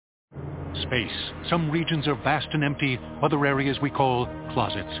space. Some regions are vast and empty, other areas we call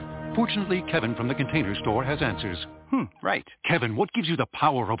closets. Fortunately, Kevin from the Container Store has answers. Right. Kevin, what gives you the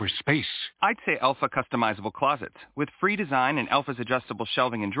power over space? I'd say Alpha customizable closets. With free design and Alpha's adjustable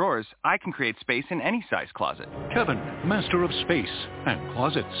shelving and drawers, I can create space in any size closet. Kevin, master of space and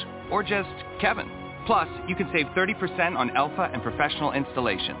closets. Or just Kevin. Plus, you can save 30% on Alpha and professional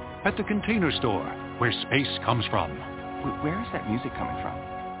installation. At the Container Store, where space comes from. Where is that music coming from?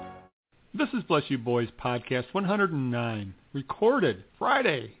 This is Bless You Boys Podcast 109, recorded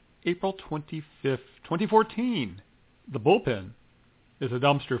Friday, April 25th, 2014. The bullpen is a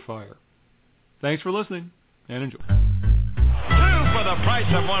dumpster fire. Thanks for listening, and enjoy. 2 for the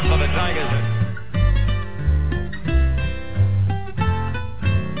price of 1 for the Tigers.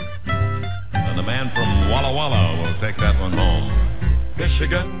 And the man from Walla Walla will take that one home.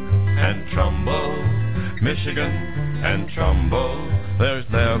 Michigan and Trumbull, Michigan and Trumbull. There's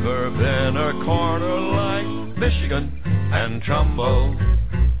never been a corner like Michigan and Trumbull.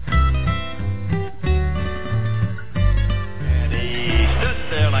 And he stood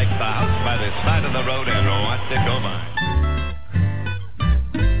there like the house by the side of the road and watched it go by.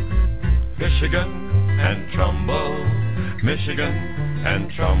 Michigan and Trumbull, Michigan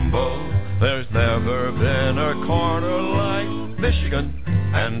and Trumbull. There's never been a corner like Michigan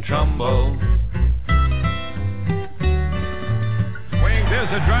and Trumbull. There's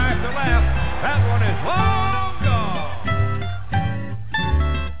a drive to left. That one is long gone.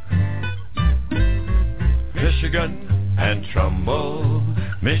 Michigan and Trumbull,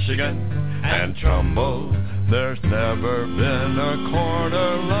 Michigan and Trumbull. There's never been a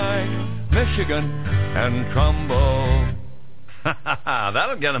corner like Michigan and Trumbull.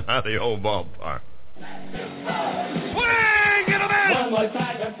 That'll get him out of the old ballpark. Swing! Get him in! One more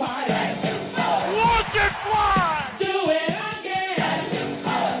Tiger party. Watch it fly! Do it!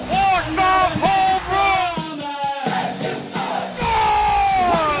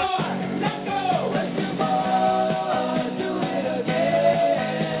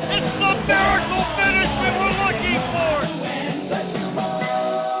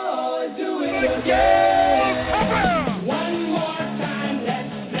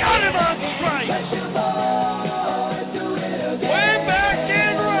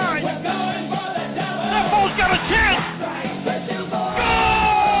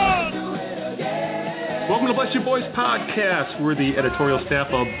 Welcome to Bless You Boys Podcast. We're the editorial staff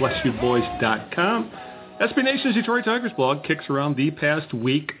of BlessYouBoys.com. SB Nation's Detroit Tigers blog kicks around the past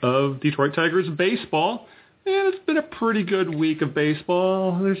week of Detroit Tigers baseball. And it's been a pretty good week of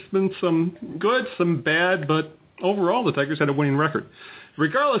baseball. There's been some good, some bad, but overall the Tigers had a winning record.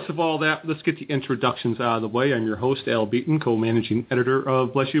 Regardless of all that, let's get the introductions out of the way. I'm your host, Al Beaton, co-managing editor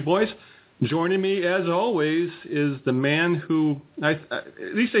of Bless You Boys. Joining me, as always, is the man who, at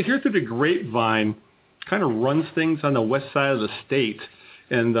least I hear through the grapevine, kind of runs things on the west side of the state.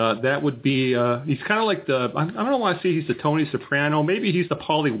 And that would be, he's kind of like the, I don't want to say he's the Tony Soprano, maybe he's the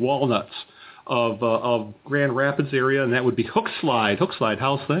Paulie Walnuts of Grand Rapids area, and that would be HookSlide. HookSlide,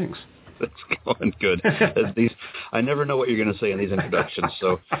 how's things? It's going good. I never know what you're going to say in these introductions,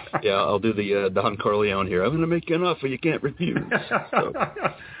 so yeah, I'll do the Don Corleone here. I'm going to make you an offer you can't refuse. So,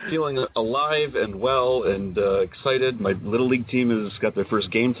 feeling alive and well and excited. My Little League team has got their first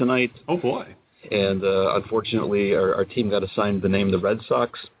game tonight. Oh, boy. And unfortunately, our team got assigned the name the Red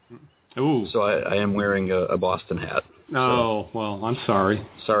Sox. Ooh. So I am wearing a Boston hat. Oh, well, I'm sorry.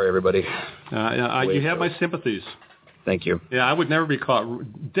 Sorry, everybody. You have my sympathies. Thank you. Yeah, I would never be caught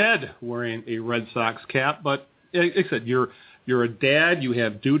dead wearing a Red Sox cap, but like I said, you're a dad, you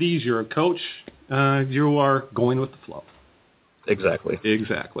have duties, you're a coach, you are going with the flow. Exactly.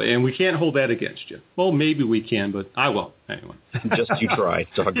 And we can't hold that against you. Well, maybe we can, but I won't. Anyway. Just you try.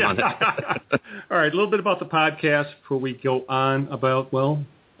 Talk on it. All right, a little bit about the podcast before we go on about,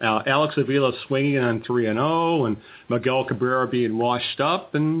 Alex Avila swinging on 3-0 and Miguel Cabrera being washed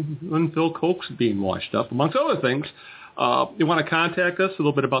up and Phil Coke's being washed up, amongst other things. You want to contact us, a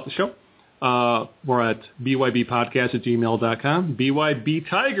little bit about the show. We're at bybpodcast@gmail.com,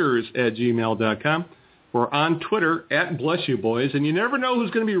 bybtigers@gmail.com. We're on Twitter at BlessYouBoys, and you never know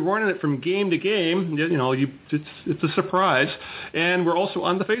who's going to be running it from game to game. It's a surprise. And we're also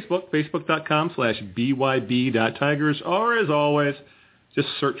on the Facebook.com/byb.tigers, or as always, just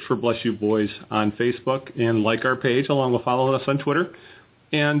search for Bless You Boys on Facebook and like our page, along with following us on Twitter.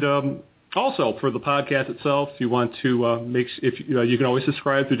 And also for the podcast itself, if you want to you can always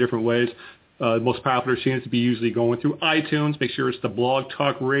subscribe through different ways. The most popular seems to be usually going through iTunes. Make sure it's the Blog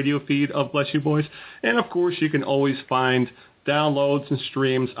Talk Radio feed of Bless You Boys. And, of course, you can always find downloads and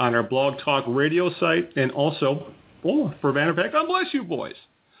streams on our Blog Talk Radio site and also, for a matter of fact, on Bless You Boys.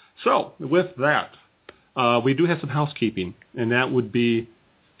 So with that, we do have some housekeeping, and that would be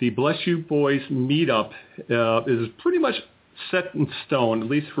the Bless You Boys Meetup is pretty much set in stone, at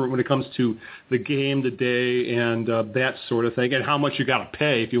least for when it comes to the game, the day, and that sort of thing, and how much you got to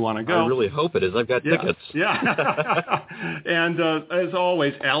pay if you want to go. I really hope it is. I've got tickets. Yeah. And as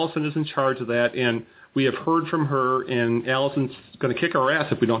always, Allison is in charge of that, and we have heard from her, and Allison's going to kick our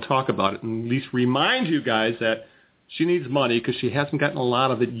ass if we don't talk about it, and at least remind you guys that she needs money because she hasn't gotten a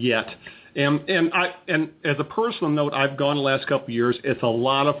lot of it yet. And as a personal note, I've gone the last couple of years. It's a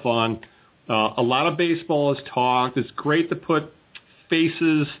lot of fun. A lot of baseball is talked. It's great to put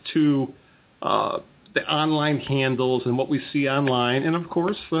faces to the online handles and what we see online. And, of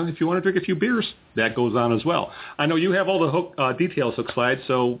course, if you want to drink a few beers, that goes on as well. I know you have all the details, HookSlide,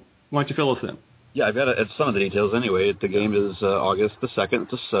 so why don't you fill us in? Yeah, I've got some of the details anyway. The game is August the 2nd.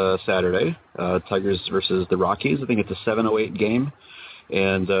 It's Saturday. Tigers versus the Rockies. I think it's a 7:08 game.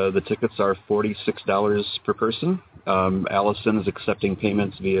 And the tickets are $46 per person. Allison is accepting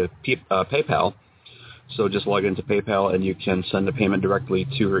payments via PayPal. So just log into PayPal, and you can send a payment directly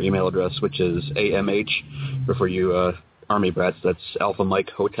to her email address, which is AMH, or for you Army brats, that's Alpha Mike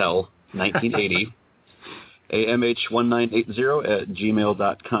Hotel 1980, AMH1980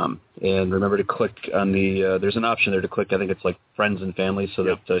 @gmail.com. And remember to click on the, there's an option there to click, I think it's like friends and family, so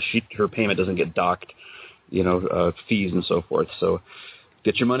that her payment doesn't get docked, fees and so forth. So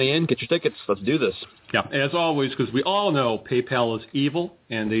get your money in, get your tickets. Let's do this. Yeah, as always, because we all know PayPal is evil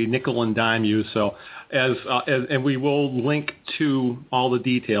and they nickel and dime you. So and we will link to all the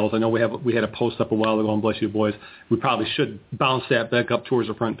details. I know we had a post up a while ago on Bless You Boys. We probably should bounce that back up towards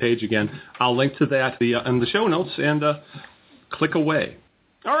the front page again. I'll link to that in the show notes and click away.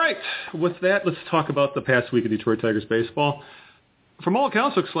 All right, with that, let's talk about the past week of Detroit Tigers baseball. From all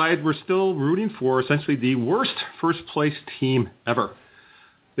accounts, HookSlide, we're still rooting for essentially the worst first-place team ever.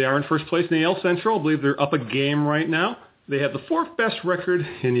 They are in first place in the AL Central. I believe they're up a game right now. They have the fourth best record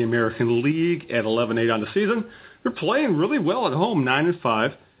in the American League at 11-8 on the season. They're playing really well at home,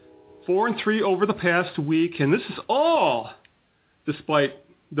 9-5, 4-3 over the past week, and this is all despite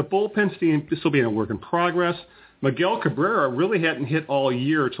the bullpen still being a work in progress. Miguel Cabrera really hadn't hit all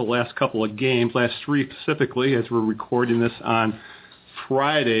year till the last couple of games, last three specifically, as we're recording this on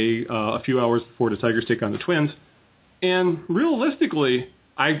Friday, a few hours before the Tigers take on the Twins. And realistically,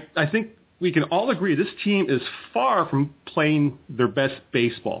 I think we can all agree this team is far from playing their best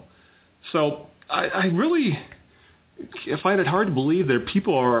baseball. So I really find it hard to believe that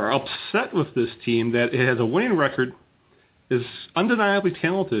people are upset with this team, that it has a winning record, is undeniably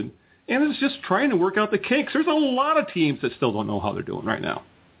talented, and is just trying to work out the kinks. There's a lot of teams that still don't know how they're doing right now.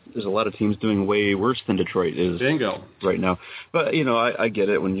 There's a lot of teams doing way worse than Detroit is right now. But, I get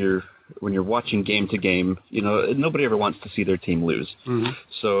it when you're watching game to game, nobody ever wants to see their team lose. Mm-hmm.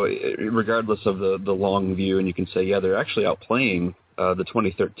 So regardless of the long view, and you can say, they're actually outplaying the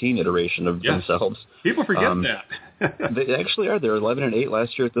 2013 iteration of themselves. People forget that. They actually are. They're 11-8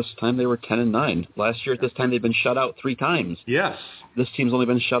 last year. At this time, they were 10-9. Last year at this time, they've been shut out 3 times. Yes. This team's only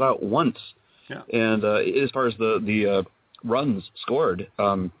been shut out once. Yeah. And as far as the runs scored, I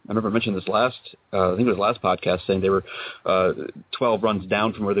remember mentioning this I think it was last podcast, saying they were 12 runs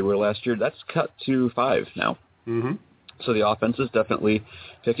down from where they were last year. That's cut to 5 now. Mm-hmm. So the offense is definitely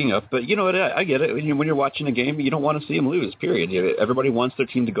picking up. But, I get it. When you're watching a game, you don't want to see them lose, period. Everybody wants their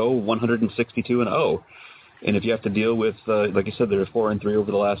team to go 162-0. And if you have to deal with, like you said, they're 4-3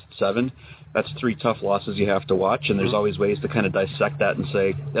 over the last 7, that's 3 tough losses you have to watch. And there's always ways to kind of dissect that and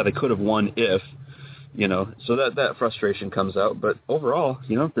say, they could have won if. So that frustration comes out. But overall,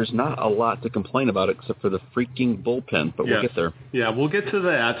 there's not a lot to complain about except for the freaking bullpen. But we'll get there. Yeah, we'll get to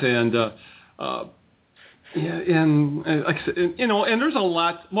that. And, like I said, and there's a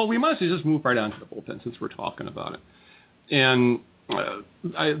lot. Well, we might as well just move right on to the bullpen since we're talking about it. And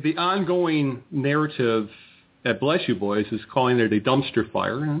the ongoing narrative at Bless You Boys is calling it a dumpster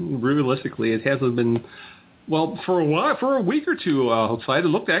fire. And realistically, it hasn't been. Well, for a week or two outside, it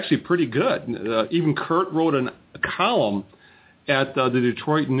looked actually pretty good. Even Kurt wrote a column at the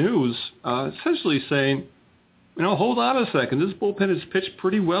Detroit News essentially saying, hold on a second, this bullpen has pitched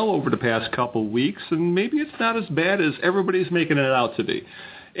pretty well over the past couple of weeks, and maybe it's not as bad as everybody's making it out to be.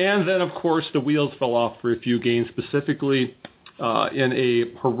 And then, of course, the wheels fell off for a few games, specifically in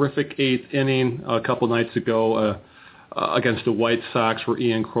a horrific 8th inning a couple nights ago, against the White Sox, where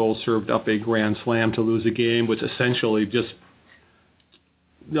Ian Kroll served up a grand slam to lose a game, which essentially just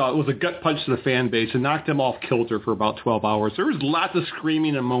it was a gut punch to the fan base and knocked them off kilter for about 12 hours. There was lots of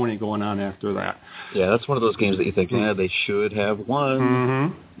screaming and moaning going on after that. Yeah, that's one of those games that you think, they should have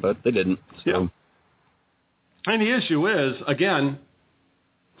won, but they didn't. So. Yeah. And the issue is, again,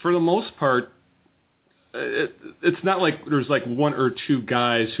 for the most part, it's not like there's like one or two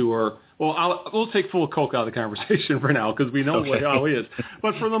guys who are. Well, we'll take Phil Coke out of the conversation for now because we know how he is.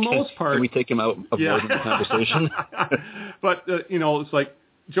 But for the most part, can we take him out of more than the conversation? But it's like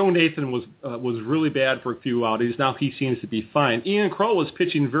Joe Nathan was really bad for a few outings. Now he seems to be fine. Ian Crow was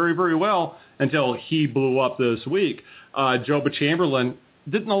pitching very, very well until he blew up this week. Joe Chamberlain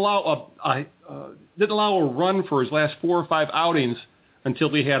didn't allow a run for his last 4 or 5 outings until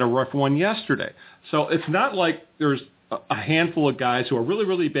he had a rough one yesterday. So it's not like there's a handful of guys who are really,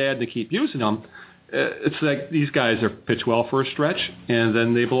 really bad and they keep using them. It's like these guys are pitch well for a stretch, and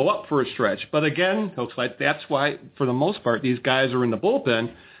then they blow up for a stretch. But again, looks like that's why, for the most part, these guys are in the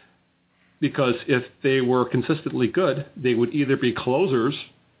bullpen, because if they were consistently good, they would either be closers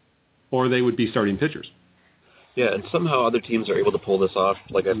or they would be starting pitchers. Yeah, and somehow other teams are able to pull this off.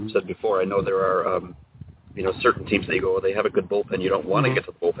 Like I've said before, I know there are certain teams that you go, they have a good bullpen. You don't want to get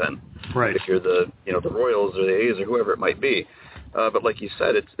to the bullpen. Right. If you're the Royals or the A's or whoever it might be. But like you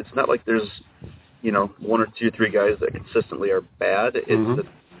said, it's not like there's, 1 or 2 or 3 guys that consistently are bad. It's that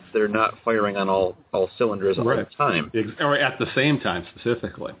they're not firing on all cylinders all the time. Or at the same time,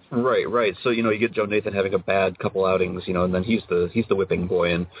 specifically. Right. So, you get Joe Nathan having a bad couple outings, and then he's the whipping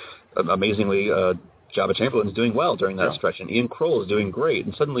boy. And amazingly, Jabba Chamberlain's doing well during that stretch, and Ian Kroll is doing great.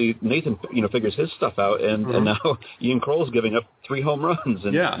 And suddenly Nathan, figures his stuff out, and now Ian Kroll's giving up 3 home runs.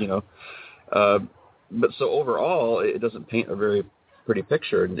 And, but so overall, it doesn't paint a very pretty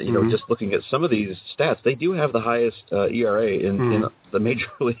picture. And, just looking at some of these stats, they do have the highest ERA in the major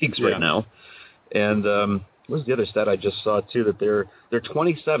leagues right now. And what was the other stat I just saw, too, that they're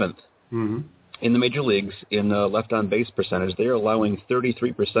 27th. In the major leagues, in left on base percentage, they are allowing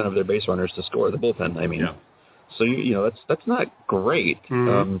 33% of their base runners to score. The bullpen, I mean. Yeah. So that's not great.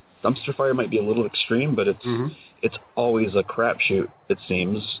 Dumpster fire might be a little extreme, but it's always a crapshoot. It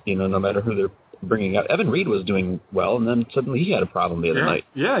seems, no matter who they're bringing out. Evan Reed was doing well, and then suddenly he had a problem the other night.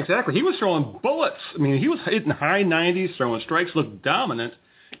 Yeah, exactly. He was throwing bullets. I mean, he was hitting high 90s, throwing strikes, looked dominant.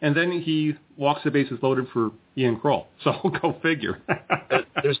 And then he walks the bases loaded for Ian Kroll. So go figure.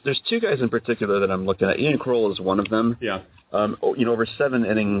 There's 2 guys in particular that I'm looking at. Ian Kroll is one of them. Yeah. Over 7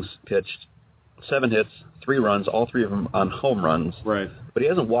 innings pitched, 7 hits, 3 runs, all 3 of them on home runs. Right. But he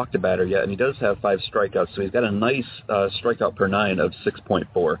hasn't walked a batter yet, and he does have 5 strikeouts. So he's got a nice strikeout per 9 of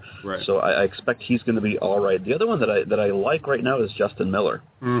 6.4. Right. So I expect he's going to be all right. The other one that I like right now is Justin Miller.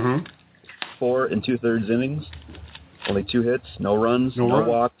 4 2/3 innings. Only 2 hits, no runs, no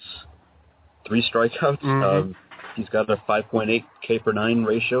walks, 3 strikeouts. He's got a 5.8 K per 9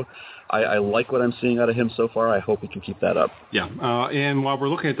 ratio. I like what I'm seeing out of him so far. I hope he can keep that up. Yeah, and while we're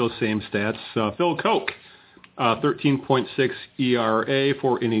looking at those same stats, Phil Coke, 13.6 ERA,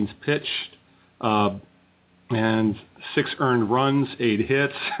 4 innings pitched, and 6 earned runs, 8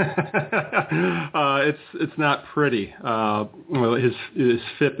 hits. It's not pretty. His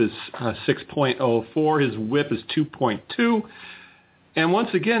FIP is 6.04. His WHIP is 2.2. And once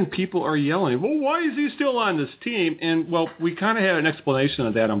again, people are yelling, well, why is he still on this team? And, well, we kind of had an explanation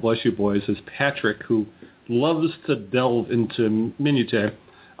of that on Bless You Boys, as Patrick, who loves to delve into Minute,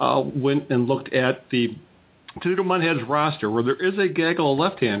 went and looked at the Toledo Mudheads roster, where there is a gaggle of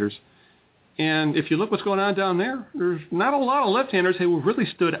left-handers. And if you look what's going on down there, there's not a lot of left-handers who really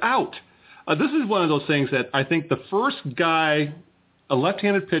stood out. This is one of those things that I think the first guy, a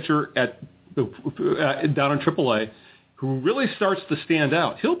left-handed pitcher down in Triple-A, who really starts to stand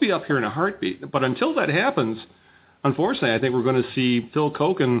out, he'll be up here in a heartbeat. But until that happens, unfortunately, I think we're going to see Phil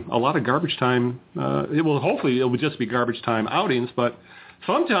Coke in a lot of garbage time. Hopefully it will just be garbage time outings. But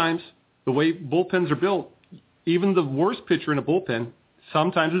sometimes the way bullpens are built, even the worst pitcher in a bullpen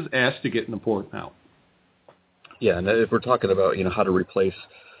sometimes is asked to get in the port now. Yeah, and if we're talking about how to replace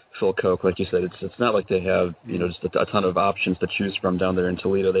Phil Coke, like you said, it's not like they have just a ton of options to choose from down there in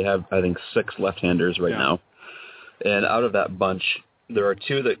Toledo. They have, I think, 6 left-handers right now, and out of that bunch, there are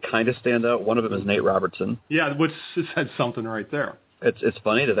 2 that kind of stand out. One of them is Nate Robertson. Yeah, which said something right there. It's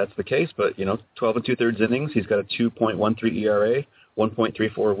funny that that's the case, but 12 2/3 innings, he's got a 2.13 ERA,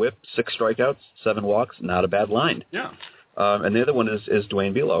 1.34 WHIP, 6 strikeouts, 7 walks, not a bad line. Yeah. And the other one is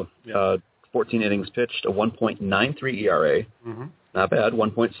Dwayne Bilo. 14 innings pitched, a 1.93 ERA. Not bad.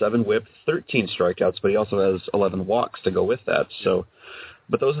 1.7 WHIP, 13 strikeouts, but he also has 11 walks to go with that. So,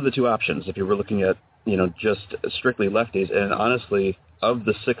 but those are the 2 options if you were looking at, just strictly lefties. And honestly, of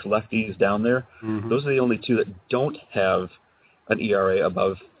the 6 lefties down there, those are the only 2 that don't have an ERA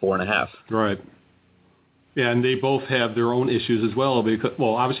above 4.5. Right. Yeah, and they both have their own issues as well. Because,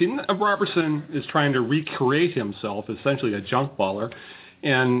 obviously, Robertson is trying to recreate himself, essentially a junk baller.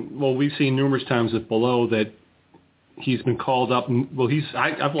 And, we've seen numerous times with Below that he's been called up. Well,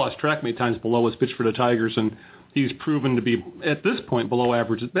 I've lost track many times below his pitch for the Tigers, and he's proven to be, at this point, below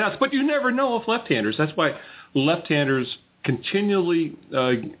average at best. But you never know with left-handers. That's why left-handers continually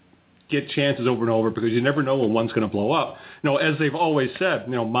get chances over and over, because you never know when one's going to blow up. As they've always said,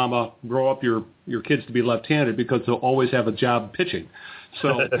 Mama, grow up your kids to be left-handed, because they'll always have a job pitching.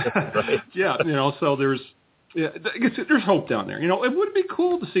 So, right. yeah, so there's hope down there. It would be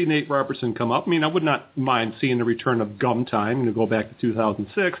cool to see Nate Robertson come up. I mean, I would not mind seeing the return of Gum Time, go back to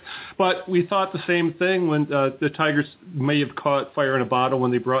 2006. But we thought the same thing when the Tigers may have caught fire in a bottle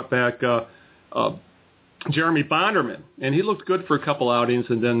when they brought back Jeremy Bonderman, and he looked good for a couple outings,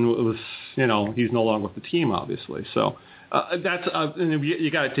 and then it was, he's no longer with the team, obviously. So that's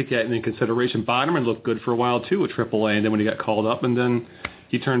you got to take that into consideration. Bonderman looked good for a while too at Triple-A, and then when he got called up, and then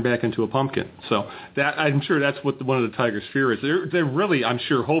he turned back into a pumpkin. So that, I'm sure that's what one of the Tigers' fear is. They're really, I'm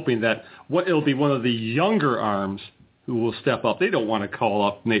sure, hoping that it'll be one of the younger arms who will step up. They don't want to call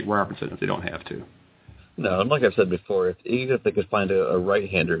up Nate Robertson if they don't have to. No, and like I've said before, even if they could find a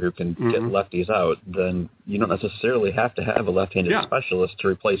right-hander who can get lefties out, then you don't necessarily have to have a left-handed specialist to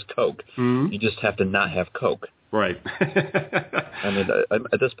replace Coke. You just have to not have Coke. Right. I mean,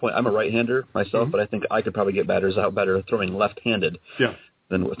 at this point, I'm a right-hander myself, but I think I could probably get batters out better throwing left-handed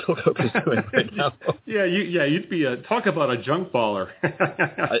than what Coke is doing right now. You'd be talk about a junk baller.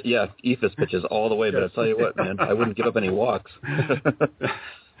 Ephus pitches all the way, but I'll tell you what, man, I wouldn't give up any walks.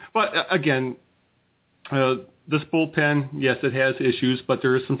 But again, this bullpen, yes, it has issues, but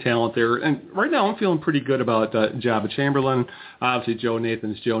there is some talent there. And right now I'm feeling pretty good about Jabba Chamberlain. Obviously, Joe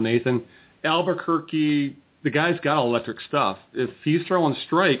Nathan's Joe Nathan. Albuquerque, the guy's got electric stuff. If he's throwing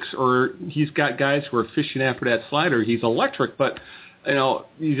strikes or he's got guys who are fishing after that slider, he's electric. But,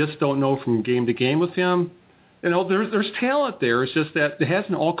 you just don't know from game to game with him. There's talent there. It's just that it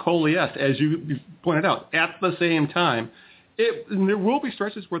hasn't all coalesced, as you pointed out, at the same time. There will be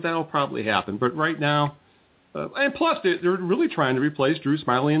stretches where that will probably happen. But right now, and plus, they're really trying to replace Drew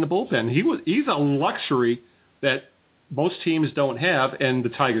Smiley in the bullpen. He's a luxury that most teams don't have, and the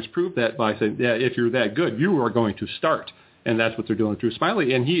Tigers proved that by saying, if you're that good, you are going to start. And that's what they're doing with Drew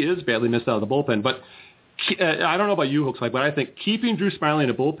Smiley, and he is badly missed out of the bullpen. But I don't know about you, HookSlide, but I think keeping Drew Smiley in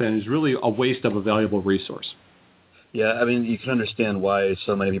the bullpen is really a waste of a valuable resource. Yeah, I mean, you can understand why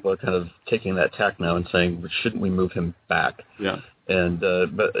so many people are kind of taking that tack now and saying, shouldn't we move him back? Yeah. And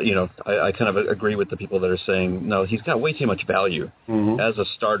but I kind of agree with the people that are saying, no, he's got way too much value as a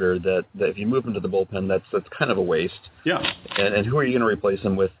starter that if you move him to the bullpen, that's kind of a waste. Yeah. And who are you going to replace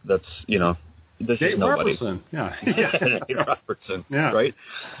him with? That's this Nate is nobody. Robertson. Yeah. Nate Robertson. Yeah. Right.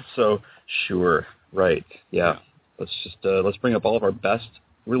 So sure. Right. Yeah. Let's bring up all of our best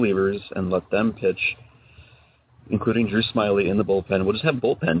relievers and let them pitch, including Drew Smiley in the bullpen. We'll just have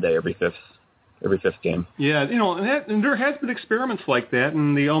bullpen day every fifth game. Yeah, and there has been experiments like that,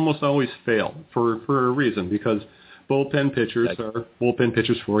 and they almost always fail for a reason, because bullpen pitchers are bullpen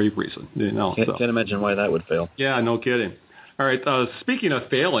pitchers for a reason. Can't imagine why that would fail. Yeah, no kidding. All right, speaking of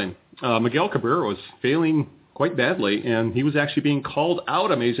failing, Miguel Cabrera was failing quite badly, and he was actually being called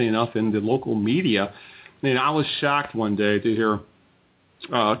out, amazingly enough, in the local media. And I was shocked one day to hear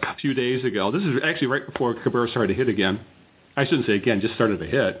a few days ago. This is actually right before Cabrera started to hit again. I shouldn't say again, just started to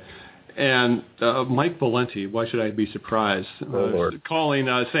hit. And Mike Valenti, why should I be surprised?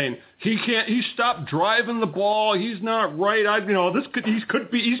 Calling, saying he stopped driving the ball. He's not right.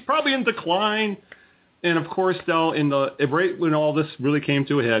 He's probably in decline. And of course, though, right when all this really came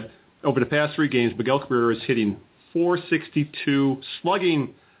to a head, over the past 3 games, Miguel Cabrera is hitting .462,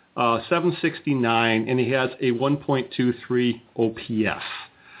 slugging .769, and he has a 1.23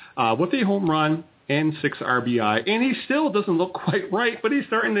 OPS with a home run and 6 RBI, and he still doesn't look quite right, but he's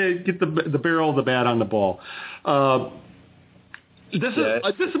starting to get the barrel of the bat on the ball. This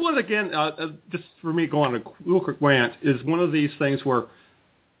is one, again, just for me going on a real quick rant, is one of these things where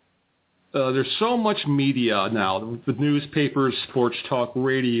there's so much media now, the newspapers, sports talk,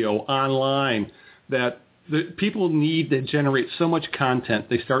 radio, online, that the people need to generate so much content,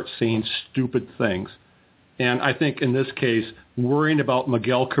 they start saying stupid things. And I think in this case, worrying about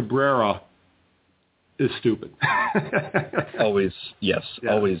Miguel Cabrera is stupid. Always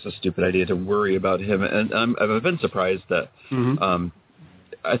a stupid idea to worry about him. And I've been surprised that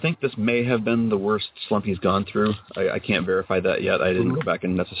I think this may have been the worst slump he's gone through. I can't verify that yet. I didn't go back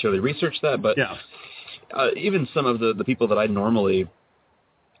and necessarily research that. But even some of the people that I normally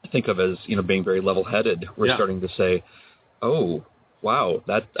think of as being very level-headed were starting to say, "Oh, wow,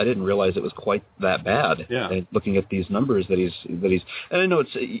 that I didn't realize it was quite that bad." Yeah. And looking at these numbers that he's, and I know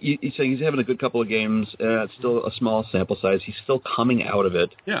he's saying he's having a good couple of games. It's still a small sample size. He's still coming out of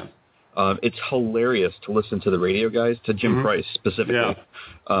it. Yeah. It's hilarious to listen to the radio guys, to Jim Price specifically.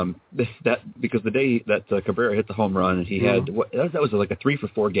 Yeah. Because the day that Cabrera hit the home run, he had that was like a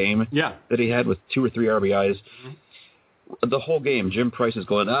 3-for-4 game that he had with 2 or 3 RBIs. The whole game, Jim Price is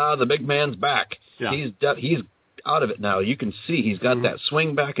going, the big man's back. Yeah. He's out of it now. You can see he's got that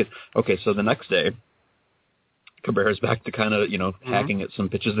swing back. Okay, so the next day, Cabrera's back to kind of, hacking at some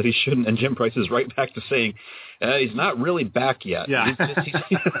pitches that he shouldn't, and Jim Price is right back to saying, he's not really back yet. Yeah.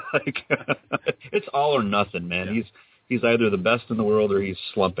 He's like, it's all or nothing, man. Yeah. He's either the best in the world or he's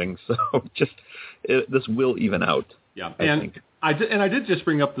slumping. So this will even out. Yeah, I think. I did just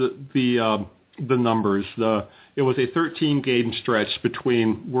bring up the numbers. It was a 13-game stretch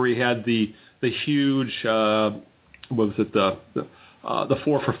between where he had the huge, what was it, the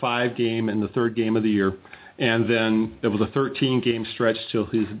 4-for-5 game and the third game of the year. And then there was a 13-game stretch till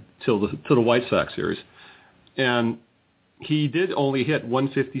the White Sox series, and he did only hit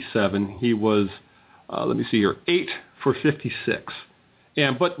 157. He was, 8 for 56.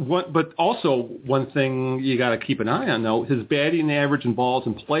 But also one thing you got to keep an eye on though, his batting average and balls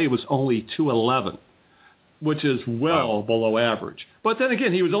in play was only 211, which is below average. But then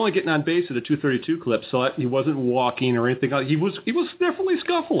again, he was only getting on base at a 232 clip, so he wasn't walking or anything else. He was definitely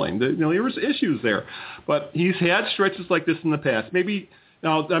scuffling. There was issues there. But he's had stretches like this in the past. Maybe,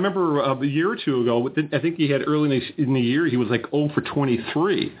 now I remember a year or two ago, I think he had early in the year, he was like 0 for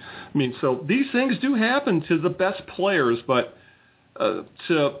 23. I mean, so these things do happen to the best players, but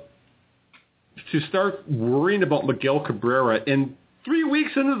to start worrying about Miguel Cabrera in 3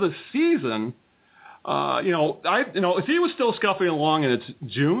 weeks into the season, if he was still scuffing along and it's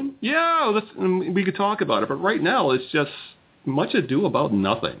June, we could talk about it. But right now, it's just much ado about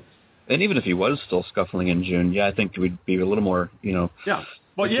nothing. And even if he was still scuffling in June, I think we'd be a little more,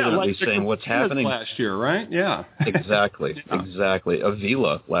 like saying what's happening last year, right? Yeah, exactly.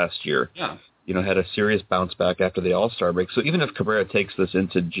 Avila last year, had a serious bounce back after the All-Star break. So even if Cabrera takes this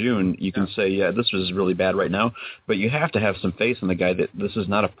into June, you can say, this was really bad right now. But you have to have some faith in the guy that this is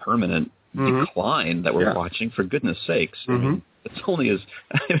not a permanent decline that we're watching, for goodness sakes. I mean,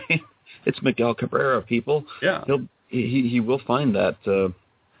 it's Miguel Cabrera, people. Yeah. He will find that the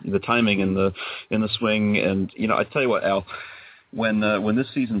timing in the swing, and I tell you what, Al, when this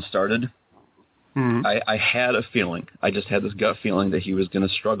season started, I had a feeling. I just had this gut feeling that he was going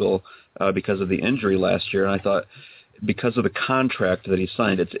to struggle because of the injury last year, and I thought because of the contract that he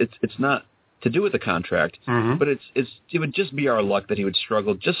signed, it's not to do with the contract, but it would just be our luck that he would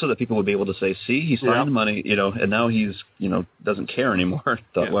struggle, just so that people would be able to say, see, he signed the money, and now he's, doesn't care anymore.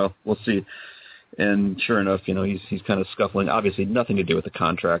 Thought, well, we'll see. And sure enough, he's kind of scuffling. Obviously, nothing to do with the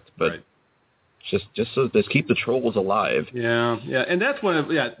contract, but just so to keep the trolls alive. Yeah, and that's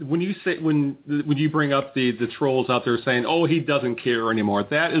when you bring up the trolls out there saying, oh, he doesn't care anymore.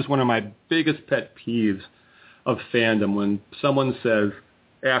 That is one of my biggest pet peeves of fandom, when someone says,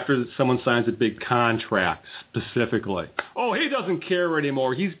 after someone signs a big contract specifically, oh, he doesn't care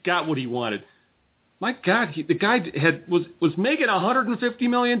anymore. He's got what he wanted. My God, the guy was making $150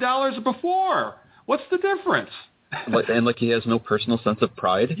 million before. What's the difference? And he has no personal sense of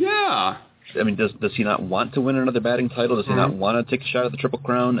pride? Yeah. I mean, does he not want to win another batting title? Does he not want to take a shot at the Triple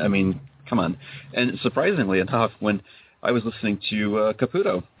Crown? I mean, come on. And surprisingly enough, when I was listening to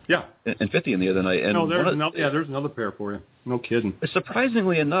Caputo and 50 the other night. And there's another pair for you. No kidding.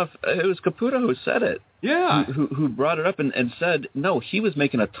 Surprisingly enough, it was Caputo who said it. Yeah. Who brought it up and said, no, he was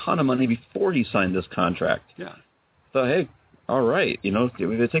making a ton of money before he signed this contract. Yeah. So, hey, all right. If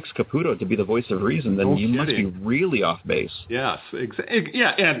it takes Caputo to be the voice of reason, then must be really off base. Yes. Yeah,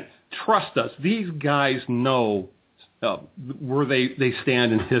 and trust us, these guys know where they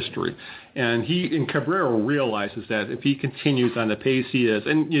stand in history. And Cabrera realizes that if he continues on the pace he is,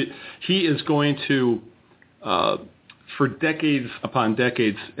 and he is going to, for decades upon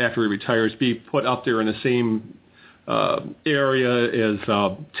decades after he retires, be put up there in the same area as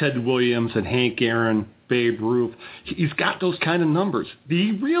Ted Williams and Hank Aaron, Babe Ruth. He's got those kind of numbers.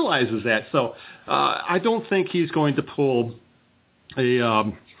 He realizes that. So I don't think he's going to pull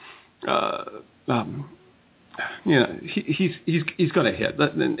a he's going to hit.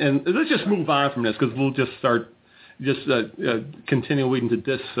 And let's just move on from this, because we'll just start continuing to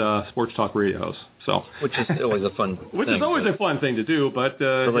diss sports talk radio hosts. So, which is always a fun a fun thing to do. But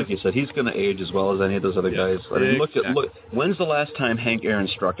like you said, he's going to age as well as any of those other guys. I mean, look. When's the last time Hank Aaron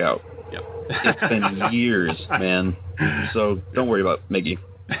struck out? Yep. It's been years, man. So don't worry about Miggy.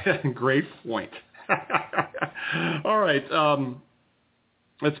 Great point. All right.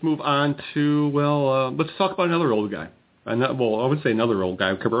 Let's move on to, let's talk about another old guy. I would say another old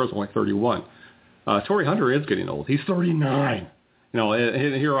guy. Cabrera's only 31. Torii Hunter is getting old. He's 39.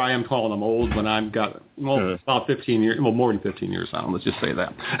 here I am calling him old when I've got about 15 years, more than 15 years on him. Let's just say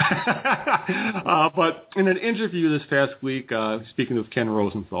that. But in an interview this past week, speaking with Ken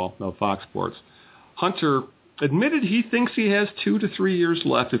Rosenthal of Fox Sports, Hunter admitted he thinks he has 2 to 3 years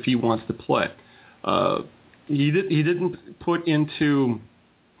left if he wants to play. He didn't put into,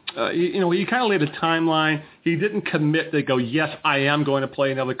 he kind of laid a timeline. He didn't commit to go, yes, I am going to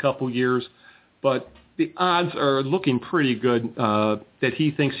play another couple years, but the odds are looking pretty good that he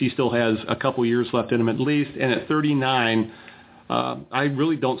thinks he still has a couple years left in him at least. And at 39, I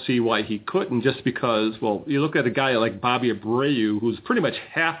really don't see why he couldn't, just because, well, you look at a guy like Bobby Abreu, who's pretty much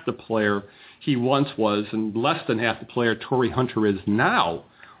half the player he once was and less than half the player Torii Hunter is now,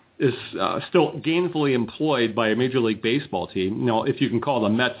 is still gainfully employed by a Major League Baseball team. If you can call the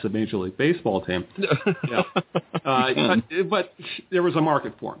Mets a Major League Baseball team. But there was a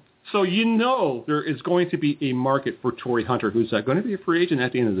market for him. So there is going to be a market for Torii Hunter, who's going to be a free agent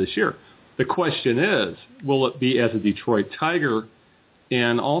at the end of this year. The question is, will it be as a Detroit Tiger?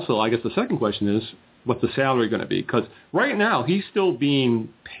 And also, I guess the second question is, what's the salary going to be? Because right now, he's still being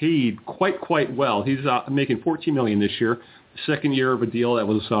paid quite well. He's making $14 million this year, second year of a deal that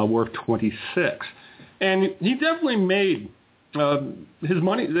was worth $26. And he definitely made his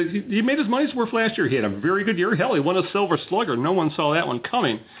money. He made his money's worth last year. He had a very good year. Hell, he won a Silver Slugger. No one saw that one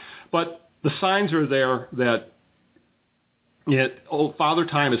coming. But the signs are there that Father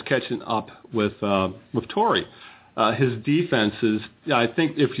Time is catching up with Torii. His defense is, I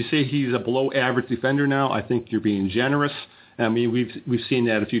think, if you say he's a below-average defender now, I think you're being generous. I mean, we've seen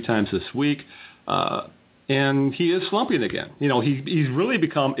that a few times this week. And he is slumping again. He's really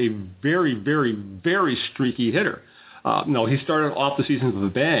become a very, very, very streaky hitter. He started off the season with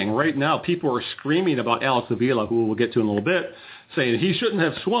a bang. Right now, people are screaming about Alex Avila, who we'll get to in a little bit, saying he shouldn't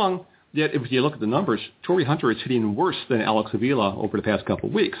have swung. Yet, if you look at the numbers, Torii Hunter is hitting worse than Alex Avila over the past couple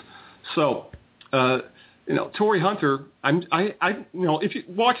of weeks. So, Torii Hunter, if you're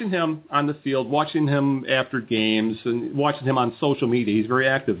watching him on the field, watching him after games, and watching him on social media, he's very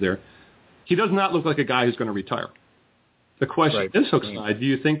active there. He does not look like a guy who's going to retire. The question is, HookSlide, do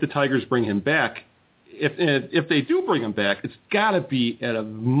you think the Tigers bring him back? If they do bring him back, it's got to be at a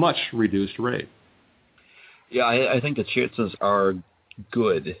much reduced rate. Yeah, I think the chances are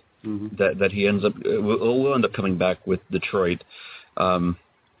good that he will end up coming back with Detroit.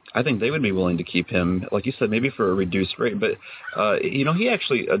 I think they would be willing to keep him, like you said, maybe for a reduced rate. But, he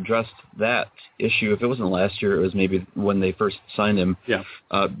actually addressed that issue. If it wasn't last year, it was maybe when they first signed him,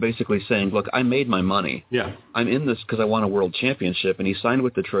 basically saying, look, I made my money. Yeah. I'm in this because I won a world championship. And he signed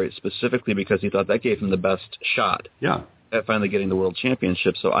with Detroit specifically because he thought that gave him the best shot at finally getting the world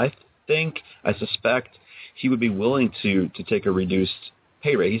championship. So I suspect he would be willing to take a reduced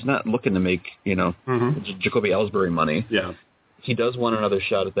pay rate. He's not looking to make, Jacoby Ellsbury money. Yeah. He does want another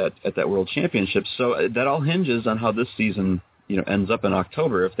shot at that world championship. So that all hinges on how this season, ends up in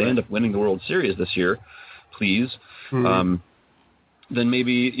October. If they end up winning the World Series this year, please, then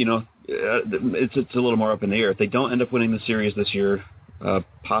maybe, it's a little more up in the air. If they don't end up winning the series this year,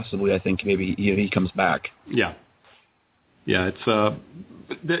 possibly, I think maybe he comes back. Yeah. Yeah, it's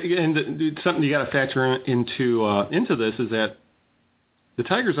something you got to factor into this is that the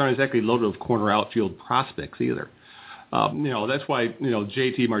Tigers aren't exactly loaded with corner outfield prospects either. That's why,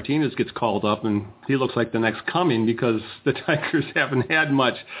 JT Martinez gets called up, and he looks like the next coming because the Tigers haven't had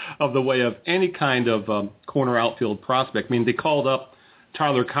much of the way of any kind of corner outfield prospect. I mean, they called up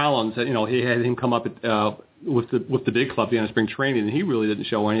Tyler Collins. He had him come up with the big club at the end of spring training, and he really didn't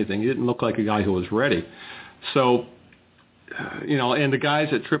show anything. He didn't look like a guy who was ready. So, and the guys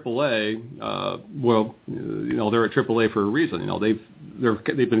at Triple-A, they're at Triple-A for a reason.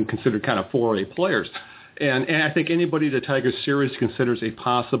 They've been considered kind of 4A players. And I think anybody the Tigers series considers a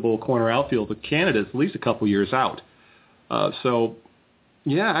possible corner outfield candidate is at least a couple years out. I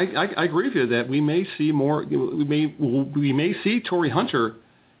agree with you that we may see more. We may see Torii Hunter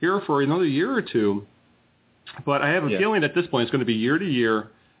here for another year or two, but I have a feeling at this point it's going to be year to year,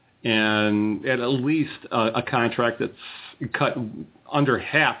 and at least a contract that's cut under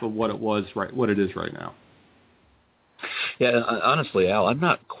half of what it is right now. Yeah, honestly, Al, I'm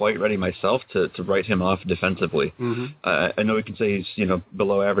not quite ready myself to write him off defensively. Mm-hmm. I know we can say he's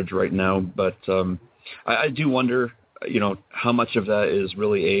below average right now, but I do wonder how much of that is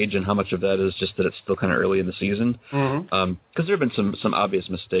really age and how much of that is just that it's still kind of early in the season. Mm-hmm. Because there have been some obvious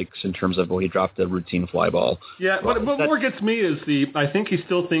mistakes in terms of he dropped a routine fly ball. Yeah, but what more gets me is I think he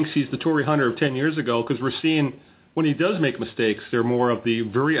still thinks he's the Torii Hunter of 10 years ago because we're seeing when he does make mistakes, they're more of the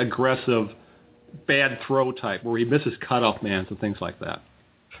very aggressive bad throw type where he misses cutoff mans and things like that.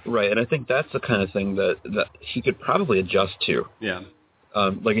 Right, and I think that's the kind of thing that he could probably adjust to. Yeah.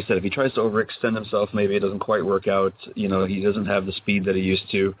 Like I said, if he tries to overextend himself, maybe it doesn't quite work out. He doesn't have the speed that he used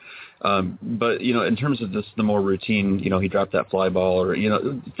to. But, in terms of the more routine, he dropped that fly ball or,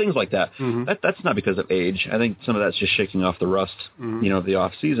 things like that. Mm-hmm. That's not because of age. I think some of that's just shaking off the rust, of the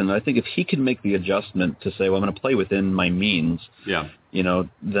off season. And I think if he can make the adjustment to say, well, I'm going to play within my means,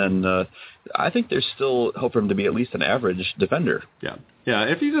 then I think there's still hope for him to be at least an average defender. Yeah. Yeah,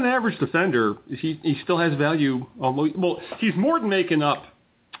 if he's an average defender, he still has value. Well, he's more than making up,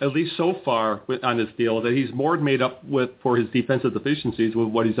 at least so far on this deal, that he's more than made up for his defensive deficiencies with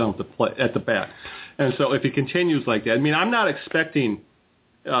what he's done at the bat. And so if he continues like that, I'm not expecting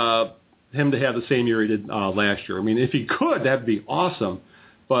him to have the same year he did last year. If he could, that'd be awesome.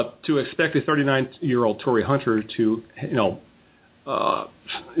 But to expect a 39-year-old Torii Hunter to,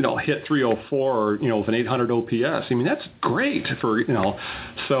 hit 304 or, with an 800 OPS. That's great for,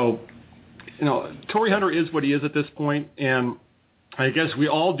 So, Torii Hunter is what he is at this point, and I guess we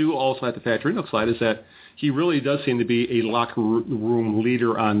all do also have to factor in HookSlide is that he really does seem to be a locker room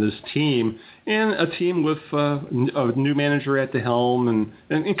leader on this team, and a team with a new manager at the helm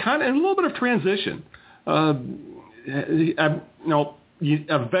and kind of a little bit of transition. A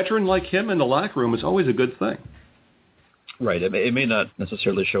veteran like him in the locker room is always a good thing. Right. It may not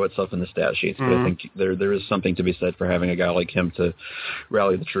necessarily show itself in the stat sheets, but I think there is something to be said for having a guy like him to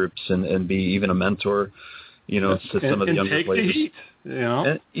rally the troops and be even a mentor, to some of the younger players. The heat,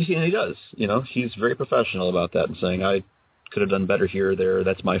 And he does. He's very professional about that and saying, I could have done better here or there.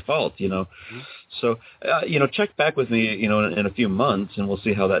 That's my fault, So, check back with me, in a few months, and we'll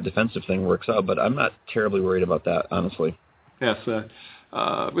see how that defensive thing works out. But I'm not terribly worried about that, honestly. Yes.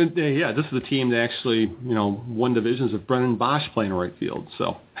 This is a team that actually, won divisions with Brennan Bosch playing right field.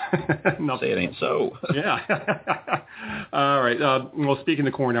 So, say it ain't so. Yeah. All right. Speaking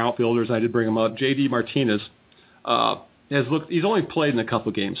of corner outfielders, I did bring him up. J.D. Martinez he's only played in a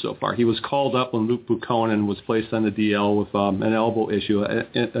couple games so far. He was called up when Luke Buchanan was placed on the DL with an elbow issue,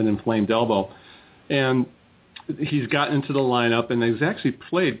 an inflamed elbow, and he's gotten into the lineup and he's actually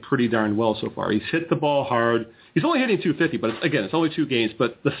played pretty darn well so far. He's hit the ball hard. He's only hitting 250, but it's only 2 games.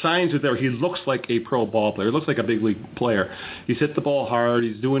 But the signs are there. He looks like a pro ball player. He looks like a big league player. He's hit the ball hard.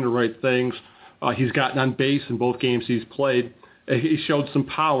 He's doing the right things. He's gotten on base in both games he's played. He showed some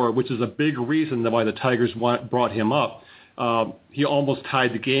power, which is a big reason why the Tigers brought him up. He almost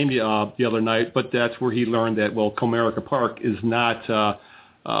tied the game the other night, but that's where he learned that, Comerica Park is not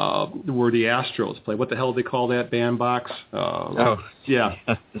where the Astros play. What the hell do they call that bandbox? Yeah.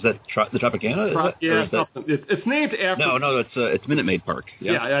 Is that the Tropicana? It's named after... No, it's Minute Maid Park.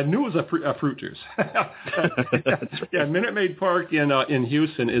 Yeah, I knew it was a fruit juice. Yeah, Minute Maid Park in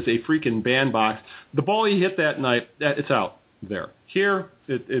Houston is a freaking bandbox. The ball he hit that night, it's out there. Here,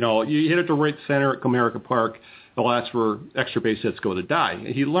 you hit it to right center at Comerica Park. Well, that's where extra base hits go to die.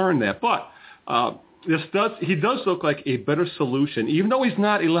 He learned that, but he does look like a better solution, even though he's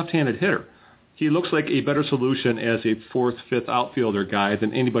not a left-handed hitter. He looks like a better solution as a 4th, 5th outfielder guy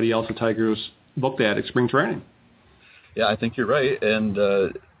than anybody else the Tigers looked at spring training. Yeah, I think you're right, and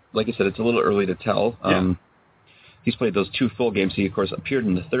like I said, it's a little early to tell. He's played those 2 full games. He, of course, appeared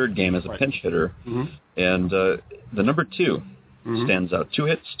in the 3rd game as a pinch hitter, and the number 2 stands out. 2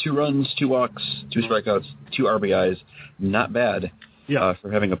 hits, 2 runs, 2 walks, 2 strikeouts, 2 RBIs. Not bad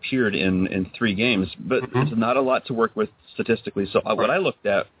for having appeared in 3 games, but it's not a lot to work with statistically. So what I looked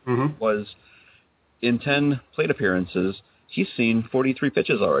at was in 10 plate appearances, he's seen 43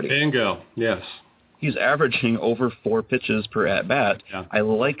 pitches already. Bingo, yes. He's averaging over 4 pitches per at-bat. Yeah. I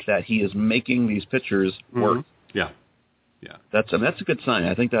like that he is making these pitchers work. Yeah. That's a good sign.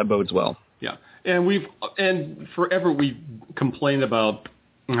 I think that bodes well. Yeah. And forever we complain about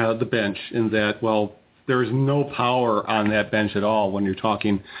the bench in that, there's no power on that bench at all when you're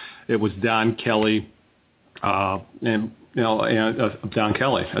talking. It was Don Kelly, and Don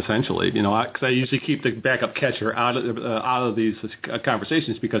Kelly essentially. Because I usually keep the backup catcher out of these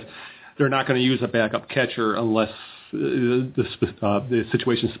conversations because they're not going to use a backup catcher unless the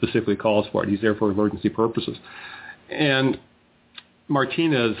situation specifically calls for it. He's there for emergency purposes. And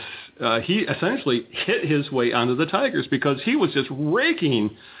Martinez, he essentially hit his way onto the Tigers because he was just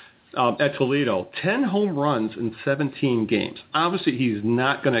raking at Toledo, 10 home runs in 17 games. Obviously, he's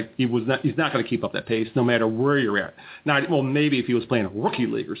not going to keep up that pace no matter where you're at. Maybe if he was playing a rookie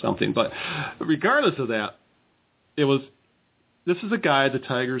league or something, but regardless of that, this is a guy the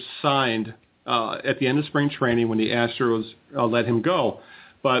Tigers signed at the end of spring training when the Astros let him go,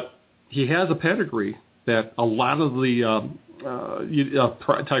 but he has a pedigree that a lot of the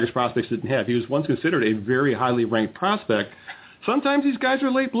Tigers prospects didn't have. He was once considered a very highly ranked prospect, Sometimes these guys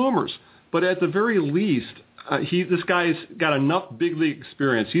are late bloomers, but at the very least, this guy's got enough big league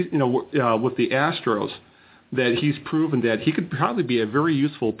experience. He's, with the Astros, that he's proven that he could probably be a very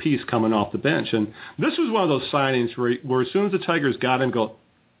useful piece coming off the bench. And this was one of those signings where as soon as the Tigers got him,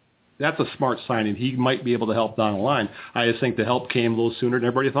 that's a smart signing. He might be able to help down the line. I just think the help came a little sooner than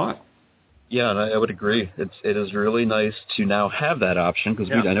everybody thought. Yeah, and I would agree. It is really nice to now have that option because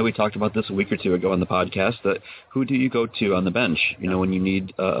I know we talked about this a week or two ago on the podcast. That who do you go to on the bench? When you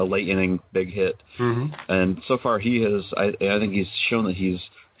need a late inning big hit. Mm-hmm. And so far he has. I think he's shown that he's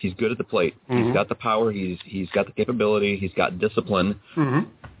good at the plate. Mm-hmm. He's got the power. He's got the capability. He's got discipline. Mm-hmm.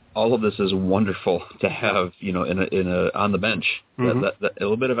 All of this is wonderful to have. On the bench. Mm-hmm. That a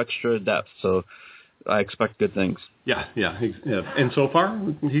little bit of extra depth. So I expect good things. Yeah. And so far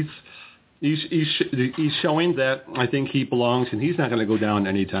He's showing that I think he belongs, and he's not going to go down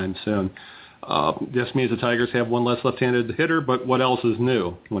anytime soon. This means the Tigers have one less left-handed hitter, but what else is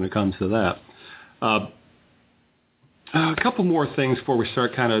new when it comes to that? A couple more things before we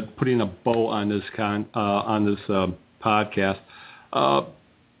start kind of putting a bow on this podcast.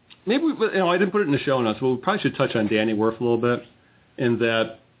 Maybe I didn't put it in the show notes, but we probably should touch on Danny Werf a little bit, in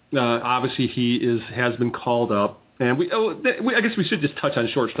that obviously he has been called up. And I guess we should just touch on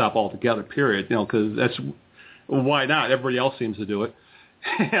shortstop altogether, period, because that's why not? Everybody else seems to do it.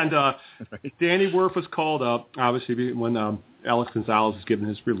 And Danny Werf was called up, obviously, when Alex Gonzalez was given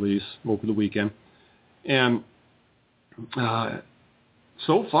his release over the weekend. And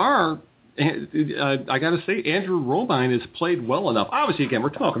so far, I got to say, Andrew Romine has played well enough. Obviously, again,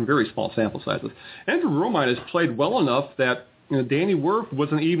 we're talking very small sample sizes. Andrew Romine has played well enough that Danny Werf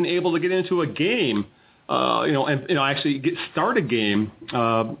wasn't even able to get into a game. Actually start a game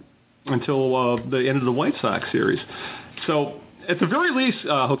until the end of the White Sox series. So at the very least,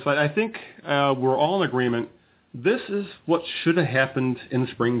 HookSlide, I think we're all in agreement. This is what should have happened in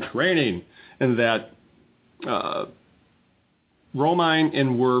spring training, and that Romine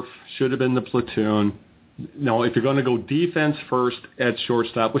and Werf should have been the platoon. If you're going to go defense first at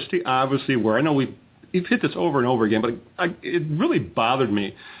shortstop, which they obviously were. I know we've hit this over and over again, but it really bothered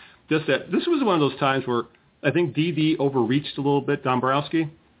me. Just that this was one of those times where I think D.D. overreached a little bit, Dombrowski.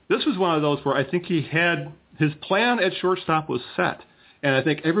 This was one of those where I think he had his plan at shortstop was set, and I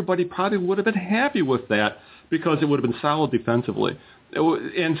think everybody probably would have been happy with that because it would have been solid defensively.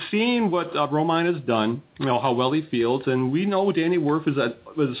 And seeing what Romine has done, how well he fields, and we know Danny Werf is a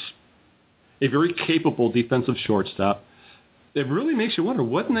very capable defensive shortstop. It really makes you wonder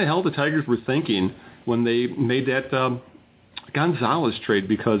what in the hell the Tigers were thinking when they made that Gonzalez trade,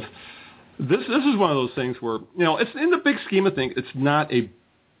 because this is one of those things where, it's in the big scheme of things, it's not a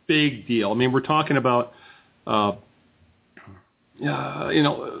big deal. I mean, we're talking about, maybe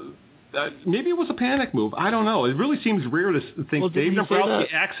it was a panic move. I don't know. It really seems rare to think Dave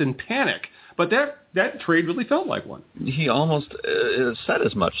Dombrowski acts in panic, but that trade really felt like one. He almost said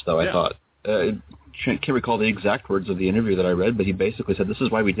as much, though, I thought. I can't recall the exact words of the interview that I read, but he basically said, this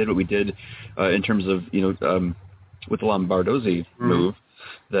is why we did what we did in terms of, with the Lombardozzi move,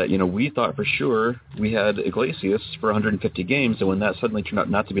 that, we thought for sure we had Iglesias for 150 games, and when that suddenly turned out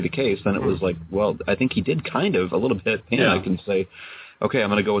not to be the case, then it was like, well, I think he did kind of a little bit panic and say, okay, I'm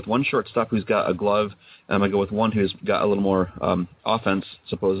going to go with one shortstop who's got a glove, and I'm going to go with one who's got a little more offense,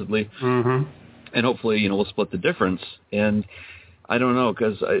 supposedly, and hopefully, we'll split the difference. And I don't know,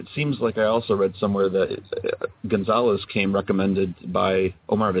 because it seems like I also read somewhere that Gonzalez came recommended by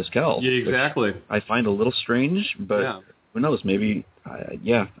Omar Vizquel. Yeah, exactly. I find a little strange, but who knows? Maybe,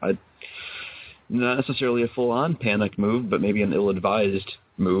 not necessarily a full-on panic move, but maybe an ill-advised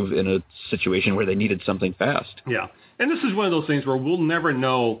move in a situation where they needed something fast. Yeah, and this is one of those things where we'll never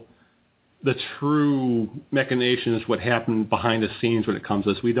know the true machinations, what happened behind the scenes when it comes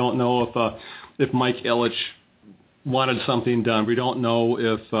to this. We don't know if Mike Ilitch wanted something done. We don't know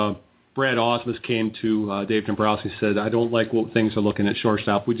if Brad Osmus came to Dave Dombrowski and said, I don't like what things are looking at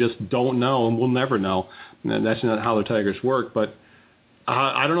shortstop. We just don't know, and we'll never know. And that's not how the Tigers work. But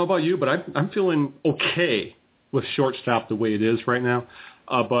I don't know about you, but I'm feeling okay with shortstop the way it is right now.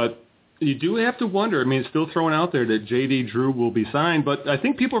 But you do have to wonder. I mean, it's still thrown out there that J.D. Drew will be signed. But I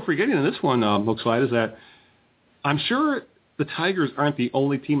think people are forgetting in this one, HookSlide, is that I'm sure the Tigers aren't the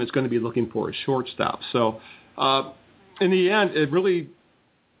only team that's going to be looking for a shortstop. So in the end,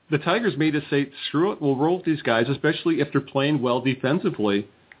 the Tigers made us say, screw it, we'll roll with these guys, especially if they're playing well defensively.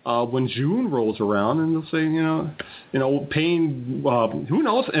 When June rolls around, and they'll say, paying, who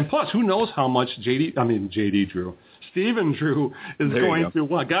knows, and plus, who knows how much Stephen Drew is going to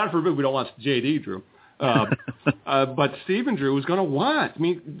want. God forbid we don't want J.D. Drew. But Stephen Drew is going to want. I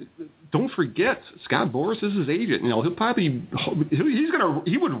mean, don't forget, Scott Boras is his agent. He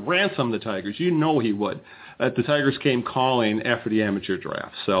would ransom the Tigers. He would. The Tigers came calling after the amateur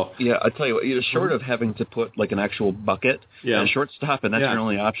draft. So yeah, I tell you what, short of having to put like an actual bucket and a shortstop, and that's your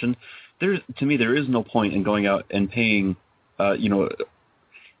only option. To me, there is no point in going out and paying,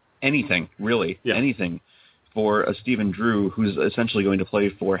 anything really, anything for a Stephen Drew who's essentially going to play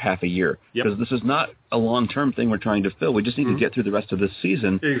for half a year. Because this is not a long-term thing we're trying to fill. We just need to get through the rest of this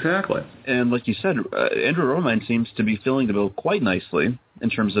season. Exactly. And like you said, Andrew Romine seems to be filling the bill quite nicely in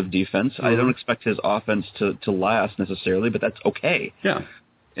terms of defense. I don't expect his offense to last necessarily, but that's okay. Yeah.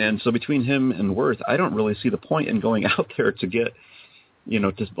 And so between him and Wirth, I don't really see the point in going out there to get,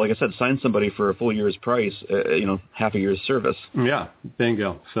 just like I said, sign somebody for a full year's price, half a year's service. Yeah,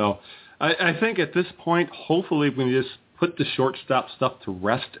 bingo. So I think at this point, hopefully we can just put the shortstop stuff to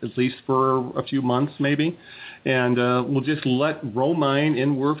rest, at least for a few months maybe, and we'll just let Romine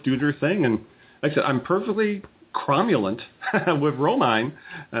and Wirth do their thing. And like I said, I'm perfectly cromulent with Romine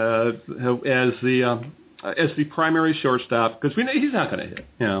as the primary shortstop, because we know he's not going to hit.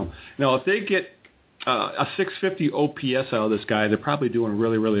 Now, if they get a 650 OPS out of this guy, they're probably doing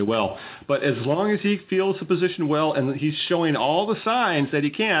really, really well. But as long as he feels the position well and he's showing all the signs that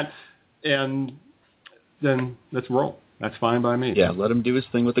he can't, and then let's roll. That's fine by me. Yeah, let him do his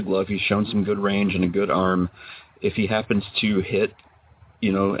thing with the glove. He's shown some good range and a good arm. If he happens to hit,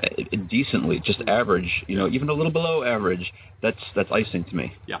 decently, just average, even a little below average, that's icing to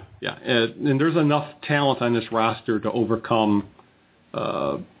me. Yeah. And there's enough talent on this roster to overcome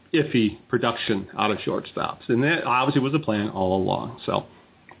iffy production out of shortstops. And that obviously was the plan all along. So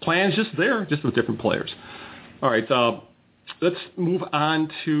plan's just there, just with different players. All right, let's move on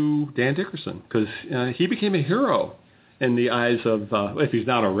to Dan Dickerson, because he became a hero in the eyes of, if he's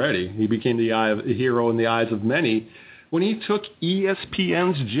not already, he became a hero in the eyes of many when he took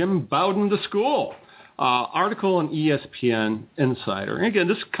ESPN's Jim Bowden to school. Article on ESPN Insider. And again,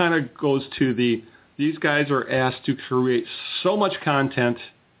 this kind of goes to these guys are asked to create so much content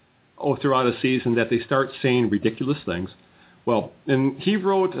throughout a season that they start saying ridiculous things. Well, and he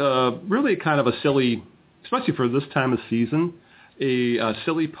wrote really kind of a silly, especially for this time of season, a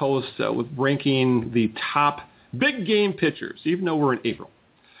silly post with ranking the top big game pitchers, even though we're in April.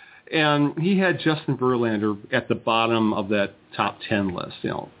 And he had Justin Verlander at the bottom of that top 10 list.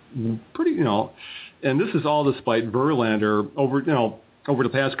 Pretty, and this is all despite Verlander over the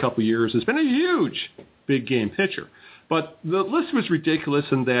past couple of years has been a huge big game pitcher. But the list was ridiculous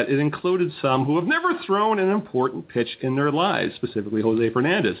in that it included some who have never thrown an important pitch in their lives, specifically Jose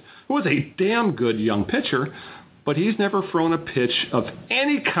Fernandez, who was a damn good young pitcher, but he's never thrown a pitch of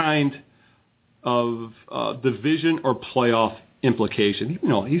any kind of division or playoff implication.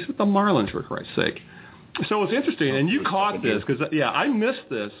 He's with the Marlins, for Christ's sake. So it's interesting, and you caught this, because, I missed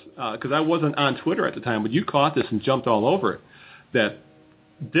this, because I wasn't on Twitter at the time, but you caught this and jumped all over it, that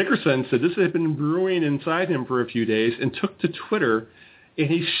Dickerson said this had been brewing inside him for a few days and took to Twitter, and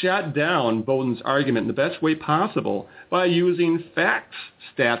he shot down Bowden's argument in the best way possible by using facts,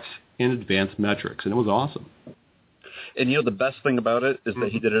 stats, and advanced metrics, and it was awesome. And the best thing about it is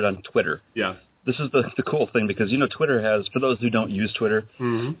that he did it on Twitter. Yeah. This is the cool thing, because, Twitter has, for those who don't use Twitter,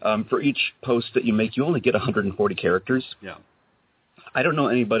 for each post that you make, you only get 140 characters. Yeah. I don't know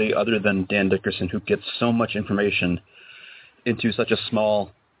anybody other than Dan Dickerson who gets so much information into such a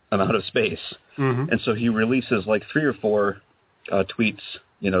small amount of space. And so he releases like 3 or 4 tweets,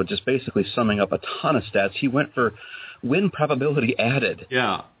 just basically summing up a ton of stats. He went for win probability added.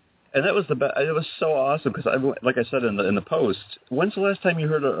 Yeah. And that was it was so awesome, because like I said in the post, when's the last time you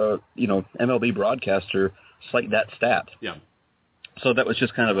heard a MLB broadcaster cite that stat? Yeah. So that was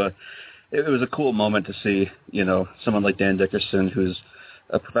just kind of it was a cool moment to see, someone like Dan Dickerson, who's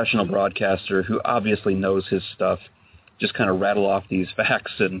a professional broadcaster who obviously knows his stuff, just kind of rattle off these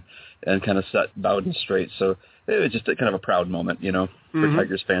facts and kind of set Bowden straight. So it was just kind of a proud moment, for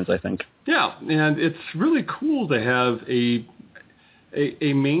Tigers fans, I think. Yeah, and it's really cool to have a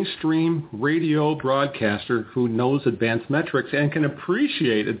mainstream radio broadcaster who knows advanced metrics and can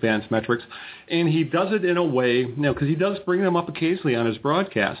appreciate advanced metrics, and he does it in a way, because he does bring them up occasionally on his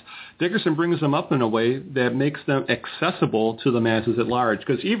broadcast. Dickerson brings them up in a way that makes them accessible to the masses at large,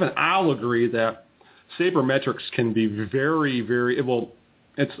 because even I'll agree that sabermetrics can be very, very,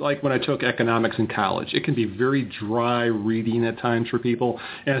 it's like when I took economics in college. It can be very dry reading at times for people,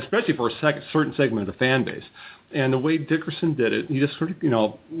 and especially for a certain segment of the fan base. And the way Dickerson did it, he just sort of,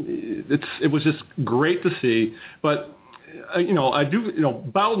 it was just great to see. But,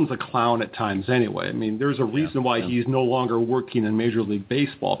 Bowden's a clown at times anyway. I mean, there's a reason why he's no longer working in Major League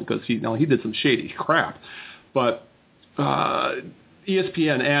Baseball, because he did some shady crap. But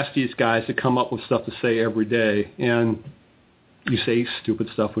ESPN asked these guys to come up with stuff to say every day, and you say stupid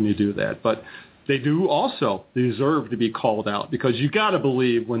stuff when you do that. But they do also deserve to be called out, because you got to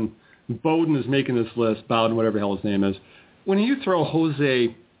believe when Bowden is making this list, Bowden, whatever the hell his name is, when you throw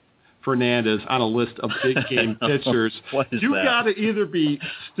Jose Fernandez on a list of big game pitchers, you got to either be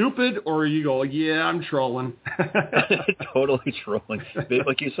stupid or you go, yeah, I'm trolling. Totally trolling.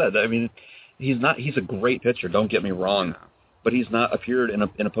 Like you said, I mean, he's a great pitcher, don't get me wrong, but he's not appeared in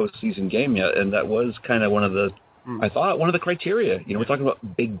a postseason game yet, and that was kind of one of the criteria. You know, we're talking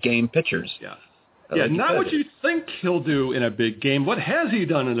about big game pitchers. Yeah. Yeah, like not what you think he'll do in a big game. What has he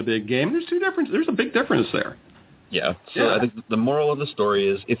done in a big game? There's a big difference there. Yeah. So I think the moral of the story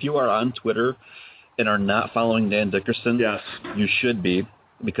is, if you are on Twitter and are not following Dan Dickerson, you should be,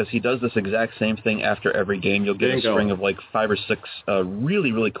 because he does this exact same thing after every game. You'll get a string of like 5 or 6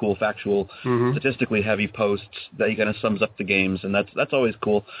 really, really cool, factual, statistically heavy posts that he kind of sums up the games, and that's always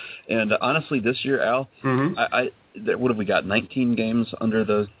cool. And honestly, this year, Al, what have we got? 19 games under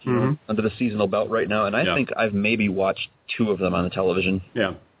the under the seasonal belt right now, and I think I've maybe watched 2 of them on the television.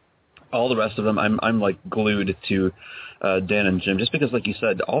 Yeah. All the rest of them, I'm like glued to Dan and Jim, just because, like you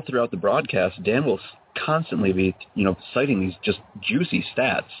said, all throughout the broadcast, Dan will constantly be, citing these just juicy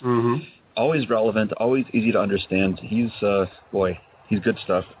stats. Always relevant, always easy to understand. He's good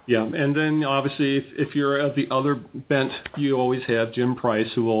stuff. Yeah, and then obviously, if you're at the other bent, you always have Jim Price,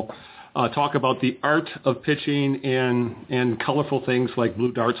 who will talk about the art of pitching and colorful things like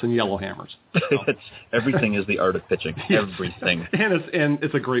blue darts and yellow hammers. Everything is the art of pitching. Yes. Everything. And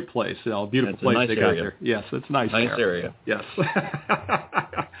it's a great place. Beautiful place nice they got there. Yes, it's nice. Nice area. Yes.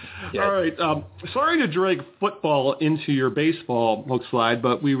 All right. Sorry to drag football into your baseball hook slide,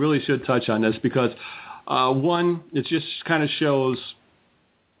 but we really should touch on this because, one, it just kind of shows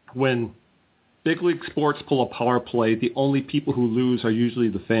when big league sports pull a power play, the only people who lose are usually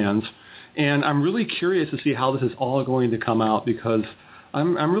the fans. And I'm really curious to see how this is all going to come out, because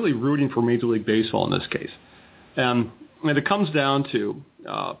I'm really rooting for Major League Baseball in this case. And it comes down to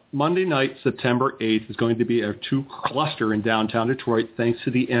Monday night, September 8th, is going to be a true cluster in downtown Detroit thanks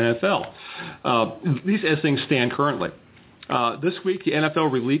to the NFL. These as things stand currently. This week, the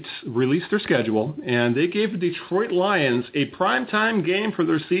NFL released their schedule, and they gave the Detroit Lions a primetime game for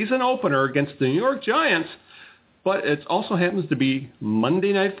their season opener against the New York Giants, but it also happens to be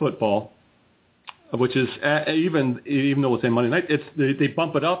Monday Night Football, which is, even though it's a Monday night, they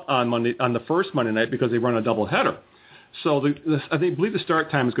bump it up on the first Monday night because they run a doubleheader. So I believe the start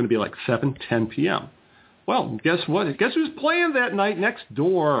time is going to be like 7:10 p.m. Well, guess what? Guess who's playing that night next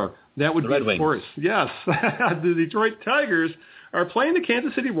door? That would be, of course, yes. The Detroit-Tigers are playing the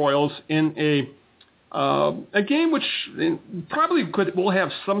Kansas City Royals in a game which probably will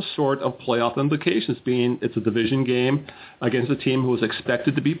have some sort of playoff implications, being it's a division game against a team who is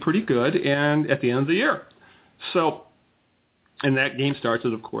expected to be pretty good and at the end of the year. So, and that game starts,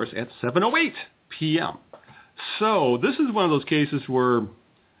 of course, at 7:08 p.m. So this is one of those cases where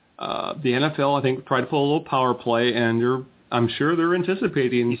the NFL, I think, tried to pull a little power play, and I'm sure they're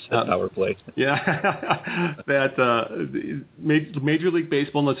anticipating power play. Yeah, that Major League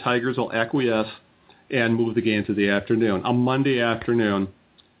Baseball and the Tigers will acquiesce and move the game to the afternoon, a Monday afternoon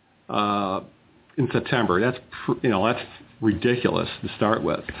in September. That's ridiculous to start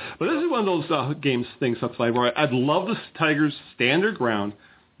with. But this is one of those things where I'd love the Tigers stand their ground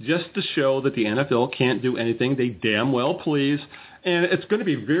just to show that the NFL can't do anything they damn well please. And it's going to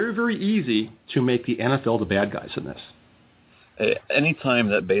be very, very easy to make the NFL the bad guys in this. Anytime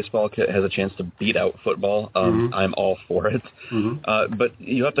that baseball has a chance to beat out football, I'm all for it. But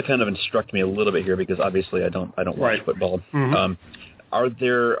you have to kind of instruct me a little bit here, because obviously I don't watch football. Are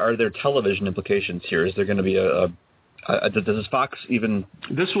there television implications here? Is there going to be does Fox even?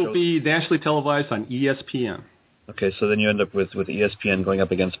 This will be nationally televised on ESPN. Okay, so then you end up with ESPN going up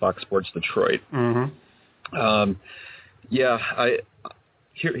against Fox Sports Detroit.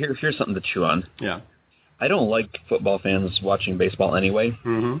 Here's something to chew on. Yeah. I don't like football fans watching baseball anyway,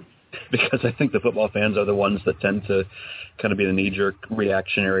 because I think the football fans are the ones that tend to kind of be the knee-jerk,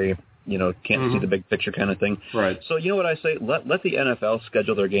 reactionary, can't see the big picture kind of thing. Right. So you know what I say? Let the NFL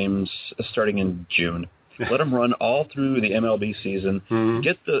schedule their games starting in June. Let them run all through the MLB season.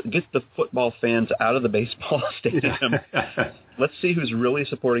 Get the football fans out of the baseball stadium. Let's see who's really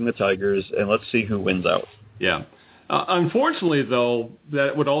supporting the Tigers, and let's see who wins out. Yeah. Unfortunately, though,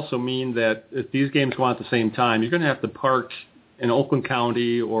 that would also mean that if these games go on at the same time, you're going to have to park in Oakland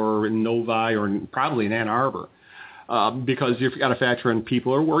County or in Novi or probably in Ann Arbor, because you've got to factor in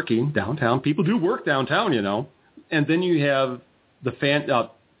people are working downtown. People do work downtown, and then you have the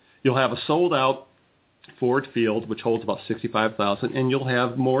you'll have a sold-out Ford Field, which holds about 65,000, and you'll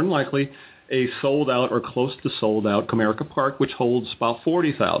have more than likely a sold-out or close to sold-out Comerica Park, which holds about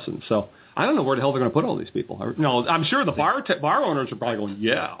 40,000. So I don't know where the hell they're going to put all these people. No, I'm sure the bar owners are probably going,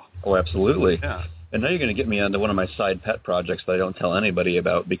 yeah. Oh, absolutely. Yeah. And now you're going to get me onto one of my side pet projects that I don't tell anybody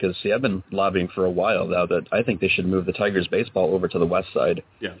about because, see, I've been lobbying for a while now that I think they should move the Tigers baseball over to the west side.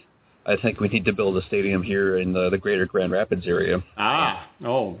 Yeah. I think we need to build a stadium here in the greater Grand Rapids area.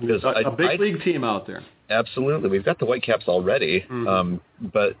 There's a big league team out there. Absolutely. We've got the Whitecaps already,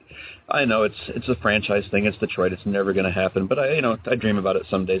 but I know it's a franchise thing. It's Detroit. It's never going to happen, but I dream about it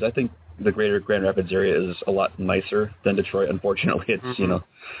some days. I think the greater Grand Rapids area is a lot nicer than Detroit. Unfortunately, it's,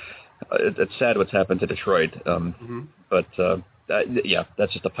 it's sad what's happened to Detroit, but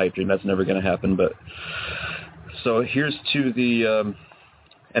that's just a pipe dream. That's never going to happen. But so here's to the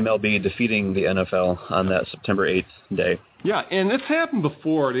MLB defeating the NFL on that September 8th day. Yeah, and it's happened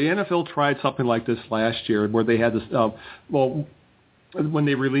before. The NFL tried something like this last year where they had this, when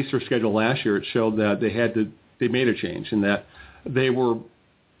they released their schedule last year, it showed that they made a change in that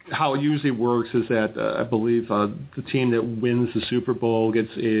how it usually works is that I believe the team that wins the Super Bowl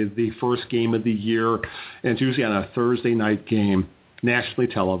gets the first game of the year, and it's usually on a Thursday night game, nationally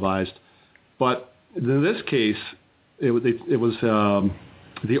televised. But in this case, it was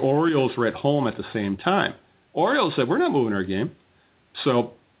the Orioles were at home at the same time. Orioles said, we're not moving our game.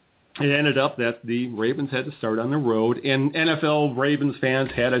 So it ended up that the Ravens had to start on the road, and NFL Ravens fans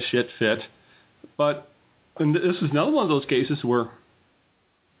had a shit fit. But this is another one of those cases where,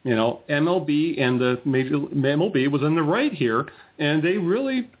 MLB and the major MLB was in the right here, and they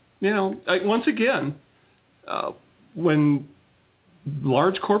really, once again, when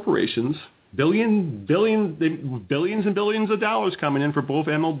large corporations, billions and billions of dollars coming in for both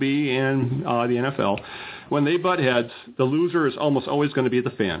MLB and the NFL. When they butt heads, the loser is almost always going to be the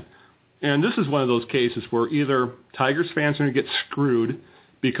fan. And this is one of those cases where either Tigers fans are going to get screwed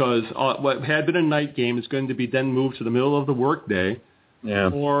because what had been a night game is going to be then moved to the middle of the workday,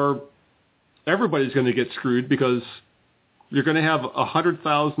 or everybody's going to get screwed because you're going to have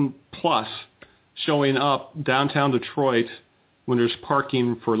 100,000 plus showing up downtown Detroit when there's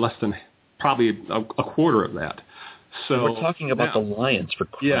parking for less than probably a quarter of that. So we're talking about the Lions for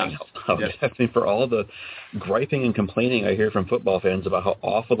crying out loud. I mean, for all the griping and complaining I hear from football fans about how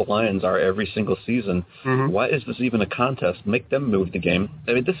awful the Lions are every single season, why is this even a contest? Make them move the game.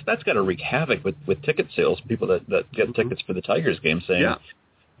 I mean, that's got to wreak havoc with ticket sales, people that get tickets for the Tigers game, saying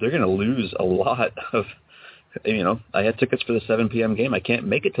they're going to lose a lot of. I had tickets for the 7 p.m. game. I can't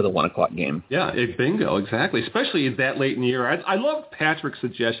make it to the 1 o'clock game. Yeah, bingo, exactly. Especially that late in the year. I love Patrick's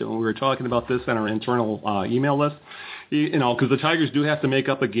suggestion when we were talking about this on our internal email list. Because the Tigers do have to make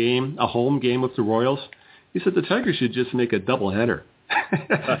up a home game with the Royals. He said the Tigers should just make a doubleheader.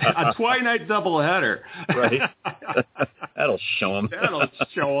 A twilight doubleheader. Right. That'll show them.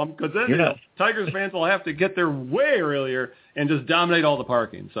 Because then Tigers fans will have to get there way earlier and just dominate all the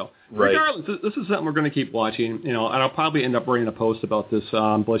parking. So regardless, this is something we're going to keep watching. And I'll probably end up writing a post about this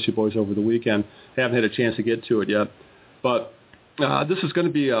on Bless You Boys over the weekend. Haven't had a chance to get to it yet. But this is going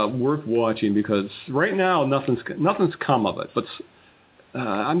to be worth watching because right now nothing's come of it. But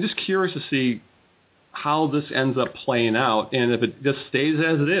I'm just curious to see how this ends up playing out. And if it just stays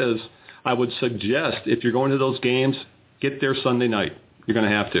as it is, I would suggest if you're going to those games, get there Sunday night. You're going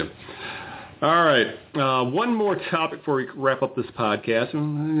to have to. All right. One more topic before we wrap up this podcast.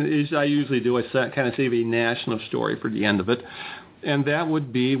 As I usually do, I kind of save a national story for the end of it. And that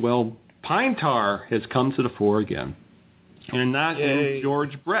would be, pine tar has come to the fore again. And not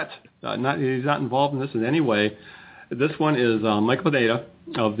George Brett. He's not involved in this in any way. This one is Michael Pineda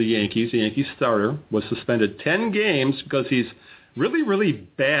of the Yankees. The Yankees starter was suspended 10 games because he's really, really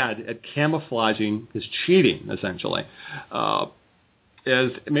bad at camouflaging his cheating, essentially.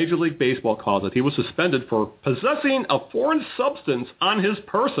 As Major League Baseball calls it, he was suspended for possessing a foreign substance on his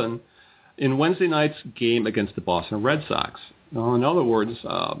person in Wednesday night's game against the Boston Red Sox. In other words,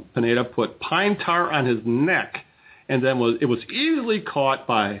 Pineda put pine tar on his neck, and then it was easily caught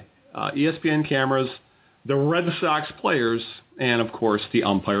by ESPN cameras, the Red Sox players, and, of course, the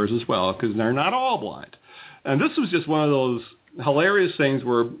umpires as well, because they're not all blind. And this was just one of those hilarious things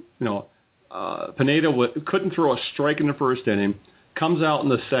where, Pineda couldn't throw a strike in the first inning, comes out in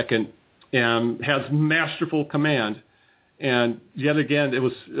the second, and has masterful command. And yet again, it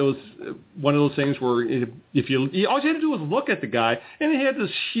was one of those things where all you had to do was look at the guy, and he had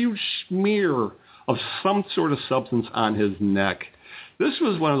this huge smear of some sort of substance on his neck. This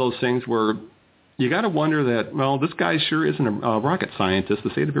was one of those things where you got to wonder that, this guy sure isn't a rocket scientist, to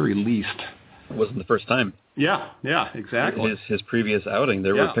say the very least. wasn't the first time. Yeah, exactly. His previous outing,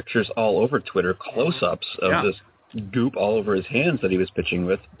 there were pictures all over Twitter, close-ups of this goop all over his hands that he was pitching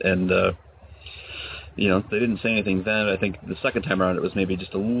with, and they didn't say anything then. I think the second time around it was maybe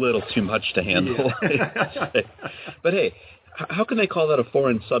just a little too much to handle. Yeah. But hey, how can they call that a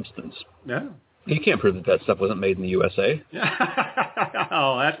foreign substance? Yeah. You can't prove that stuff wasn't made in the USA.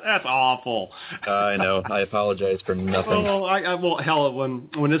 Oh, that's awful. I know. I apologize for nothing. Well, hell,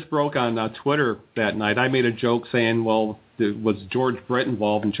 when this broke on Twitter that night, I made a joke saying, well, was George Brett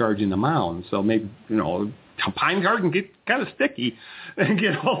involved in charging the mound? So maybe, Pine Tar can get kind of sticky and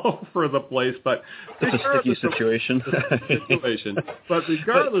get all over the place. But it's a sticky situation. But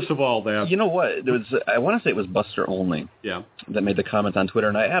regardless of all that, you know what? I want to say it was Buster Olney. Yeah. That made the comment on Twitter,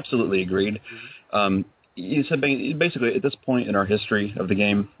 and I absolutely agreed. You said basically at this point in our history of the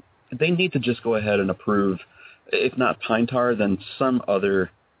game, they need to just go ahead and approve, if not pine tar, then some other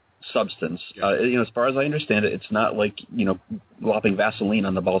substance. Yeah. As far as I understand it, it's not like, lopping Vaseline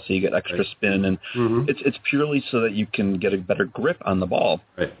on the ball so you get extra spin, and it's purely so that you can get a better grip on the ball,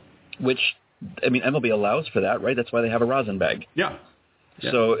 right? Which, MLB allows for that, right? That's why they have a rosin bag. Yeah.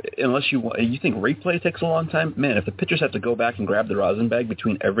 So unless you think replay takes a long time, man, if the pitchers have to go back and grab the rosin bag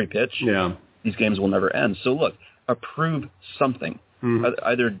between every pitch, these games will never end. So look, approve something.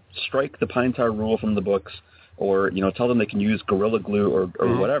 Either strike the pine tar rule from the books, or tell them they can use Gorilla Glue or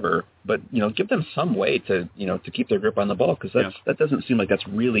whatever, but give them some way to to keep their grip on the ball, because that doesn't seem like that's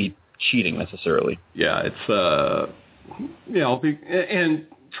really cheating necessarily. Yeah, it's and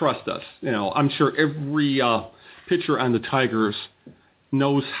trust us, I'm sure every pitcher on the Tigers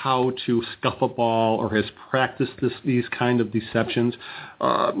knows how to scuff a ball or has practiced these kind of deceptions.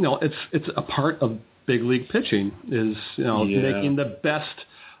 It's a part of big league pitching is making the best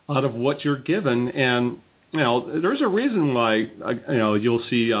out of what you're given. And there's a reason why you'll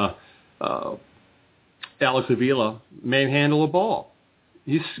see Alex Avila manhandle a ball.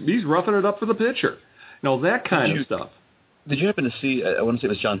 He's roughing it up for the pitcher. That kind of stuff. Did you happen to see? I want to say it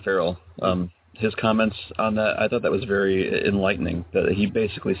was John Farrell. His comments on that, I thought that was very enlightening. That he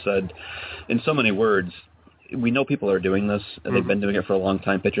basically said, in so many words, we know people are doing this, and they've been doing it for a long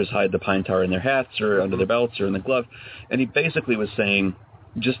time. Pitchers hide the pine tar in their hats or under their belts or in the glove. And he basically was saying,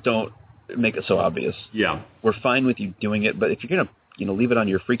 just don't make it so obvious. Yeah. We're fine with you doing it, but if you're going to leave it on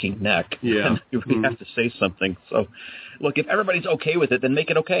your freaking neck, then you really have to say something. So, look, if everybody's okay with it, then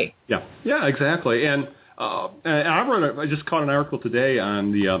make it okay. Yeah, exactly. And I just caught an article today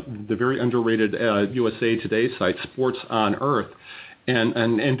on the very underrated USA Today site, Sports on Earth,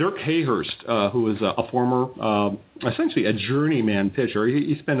 and Dirk Hayhurst, who is a former, essentially a journeyman pitcher.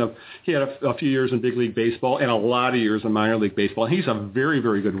 He had a few years in big league baseball and a lot of years in minor league baseball. He's a very,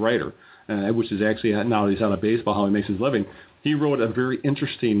 very good writer, which is actually, now that he's out of baseball, how he makes his living. He wrote a very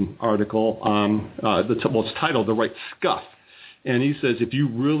interesting article on it's titled "The Right Scuff," and he says if you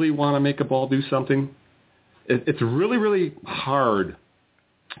really want to make a ball do something, it's really, really hard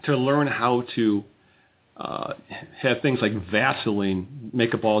to learn how to have things like Vaseline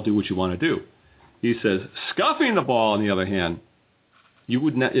make a ball do what you want to do. He says, scuffing the ball, on the other hand, you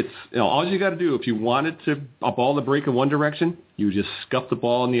would not. It's all you got to do if you wanted a ball to break in one direction, you just scuff the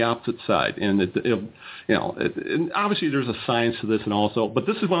ball on the opposite side. And and obviously there's a science to this, and also, but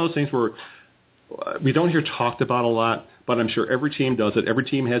this is one of those things where we don't hear talked about a lot. But I'm sure every team does it. Every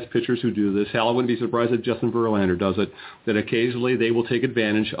team has pitchers who do this. Hell, I wouldn't be surprised if Justin Verlander does it, that occasionally they will take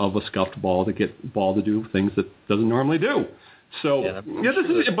advantage of a scuffed ball to get the ball to do things that it doesn't normally do. So,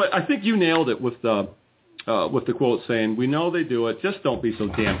 but I think you nailed it with the quote saying, we know they do it, just don't be so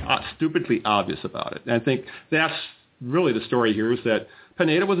damn stupidly obvious about it. And I think that's really the story here, is that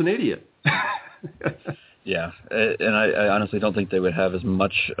Pineda was an idiot. Yeah, and I honestly don't think they would have as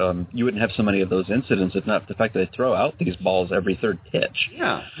much, you wouldn't have so many of those incidents if not the fact that they throw out these balls every third pitch.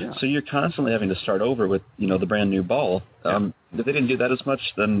 Yeah. So you're constantly having to start over with, the brand new ball. If they didn't do that as much,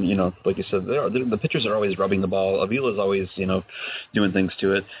 then, like you said, the pitchers are always rubbing the ball. Avila's always, doing things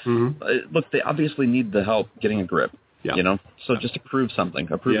to it. Look, they obviously need the help getting a grip, so just approve something,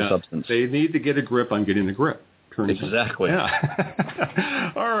 approve a substance. They need to get a grip on getting the grip. Exactly.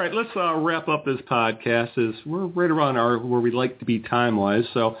 Yeah. All right, let's wrap up this podcast. We're right around where we like to be time-wise.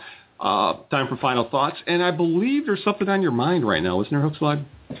 So, time for final thoughts. And I believe there's something on your mind right now, isn't there, HookSlide?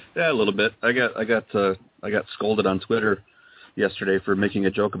 Yeah, a little bit. I got scolded on Twitter yesterday for making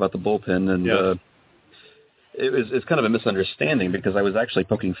a joke about the bullpen, and it's kind of a misunderstanding because I was actually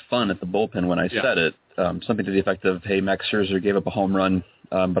poking fun at the bullpen when I said it. Something to the effect of, hey, Max Scherzer gave up a home run,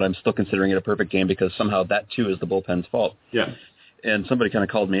 but I'm still considering it a perfect game because somehow that, too, is the bullpen's fault. Yeah. And somebody kind of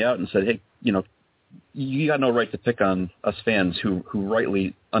called me out and said, hey, you got no right to pick on us fans who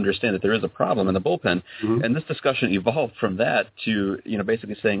rightly understand that there is a problem in the bullpen. Mm-hmm. And this discussion evolved from that to,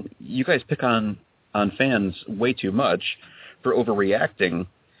 basically saying you guys pick on fans way too much for overreacting,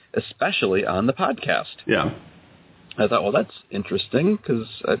 especially on the podcast. Yeah. I thought, well, that's interesting because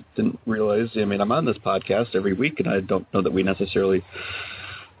I didn't realize, I'm on this podcast every week, and I don't know that we necessarily,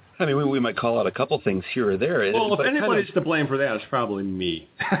 we might call out a couple things here or there. Well, if anybody's to blame for that, it's probably me.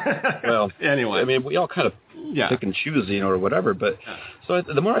 Well, anyway. We all kind of pick and choose, or whatever. But so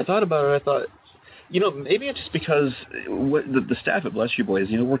the more I thought about it, I thought, maybe it's just because the staff at Bless You Boys,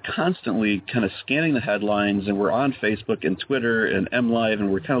 we're constantly kind of scanning the headlines, and we're on Facebook and Twitter and MLive,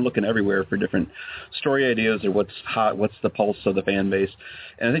 and we're kind of looking everywhere for different story ideas or what's hot, what's the pulse of the fan base.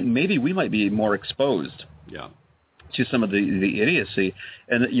 And I think maybe we might be more exposed to some of the idiocy.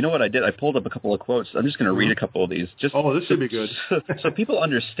 And you know what I did? I pulled up a couple of quotes. I'm just going to read a couple of these. This should be good. So people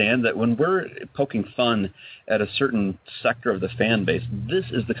understand that when we're poking fun at a certain sector of the fan base, this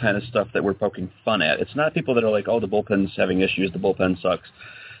is the kind of stuff that we're poking fun at. It's not people that are like, oh, the bullpen's having issues, the bullpen sucks.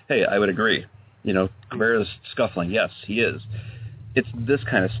 Hey, I would agree. Cabrera's scuffling. Yes, he is. It's this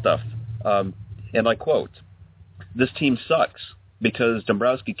kind of stuff. And I quote, "This team sucks because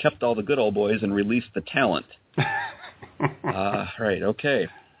Dombrowski kept all the good old boys and released the talent." Right, okay.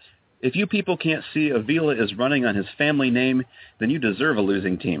 "If you people can't see Avila is running on his family name, then you deserve a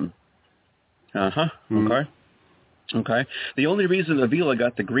losing team." Okay. Okay. "The only reason Avila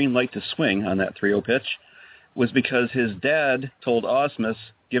got the green light to swing on that 3-0 pitch was because his dad told Ausmus,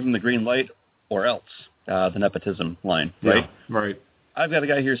 give him the green light or else." The nepotism line, right? Yeah, right. "I've got a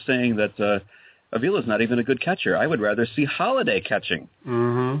guy here saying that Avila's not even a good catcher. I would rather see Holiday catching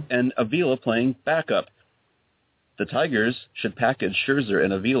and Avila playing backup. The Tigers should package Scherzer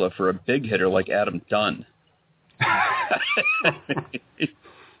and Avila for a big hitter like Adam Dunn."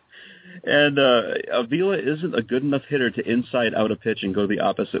 And Avila isn't a good enough hitter to inside out a pitch and go the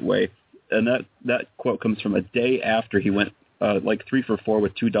opposite way. And that quote comes from a day after he went 3 for 4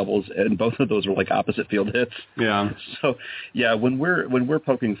 with 2 doubles, and both of those were like opposite field hits. Yeah. So yeah, when we're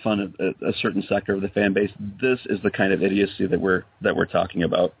poking fun at a certain sector of the fan base, this is the kind of idiocy that we're talking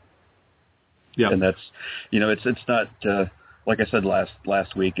about. Yeah, and that's, it's not like I said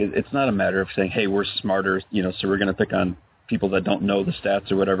last week. It's not a matter of saying, hey, we're smarter, so we're going to pick on people that don't know the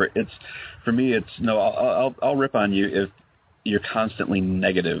stats or whatever. It's, for me, it's no. I'll rip on you if you're constantly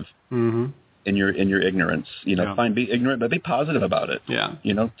negative in your ignorance. Fine, be ignorant, but be positive about it. Yeah.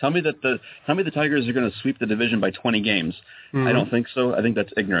 Tell me the Tigers are going to sweep the division by 20 games. I don't think so. I think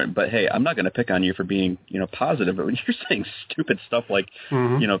that's ignorant. But hey, I'm not going to pick on you for being positive. But when you're saying stupid stuff like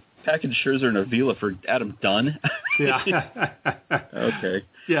package Scherzer and Avila for Adam Dunn. Yeah. Okay.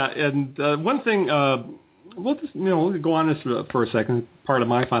 Yeah, and one thing, we'll just we'll go on this for a second. Part of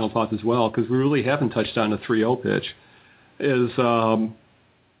my final thoughts as well, because we really haven't touched on the 3-0 pitch, is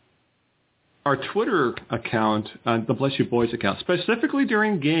our Twitter account, the Bless You Boys account, specifically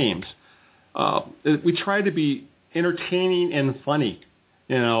during games. We try to be entertaining and funny.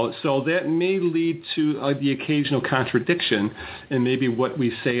 So that may lead to the occasional contradiction in maybe what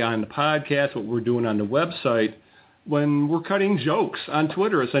we say on the podcast, what we're doing on the website, when we're cutting jokes on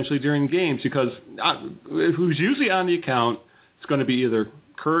Twitter, essentially during games, because who's usually on the account, it's going to be either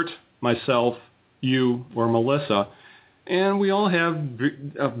Kurt, myself, you, or Melissa, and we all have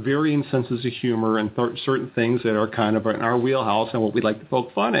varying senses of humor and certain things that are kind of in our wheelhouse and what we like to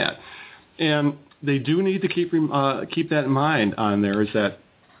poke fun at. And they do need to keep that in mind on there, is that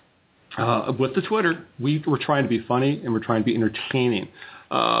with the Twitter, we're trying to be funny and we're trying to be entertaining.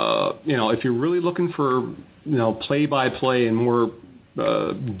 If you're really looking for play-by-play and more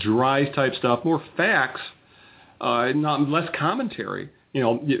dry type stuff, more facts, less commentary,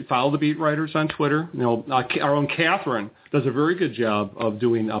 you follow the beat writers on Twitter. Our own Catherine does a very good job of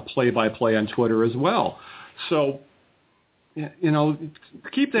doing a play-by-play on Twitter as well. So,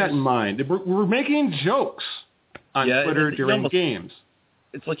 keep that in mind. We're making jokes on Twitter during games.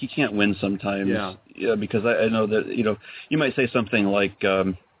 It's like you can't win sometimes. Yeah, because I know that, you might say something like,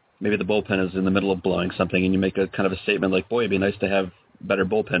 maybe the bullpen is in the middle of blowing something, and you make a kind of a statement like, boy, it'd be nice to have better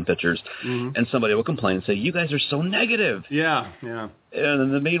bullpen pitchers. And somebody will complain and say, you guys are so negative. Yeah. And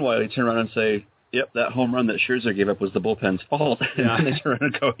in the meanwhile, they turn around and say, yep, that home run that Scherzer gave up was the bullpen's fault. And then they turn around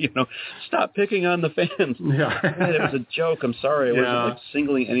and go, stop picking on the fans. Yeah. It was a joke. I'm sorry. I wasn't like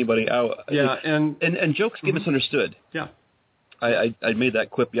singling anybody out. Yeah. And jokes get misunderstood. Yeah. I made that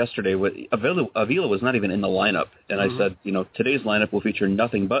quip yesterday. Avila was not even in the lineup. And I said, today's lineup will feature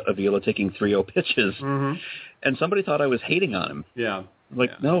nothing but Avila taking 3-0 pitches. And somebody thought I was hating on him. Yeah.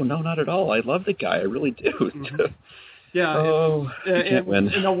 No, not at all. I love the guy. I really do. Yeah. You can't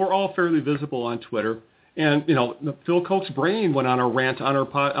win. We're all fairly visible on Twitter. And, Phil Koch's brain went on a rant on our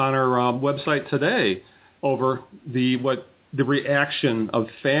website today over the reaction of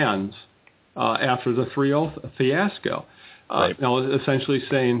fans after the 3-0 fiasco. Right. Essentially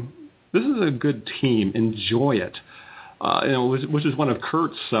saying, this is a good team, enjoy it. Which is one of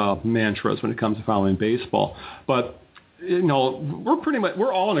Kurt's mantras when it comes to following baseball. But,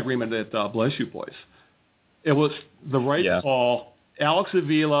 we're all in agreement that bless you, boys. It was the right call. Alex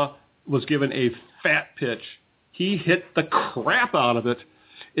Avila was given a fat pitch. He hit the crap out of it.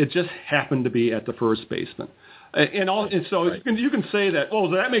 It just happened to be at the first baseman. So you can say that,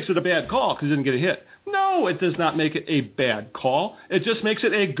 that makes it a bad call because he didn't get a hit. No, it does not make it a bad call. It just makes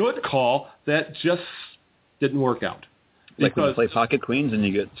it a good call that just didn't work out. Like when you play pocket queens and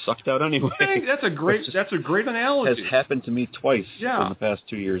you get sucked out anyway. That's a great analogy. Has happened to me twice in the past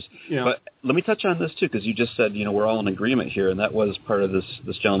 2 years. Yeah. But let me touch on this too, because you just said, we're all in agreement here, and that was part of this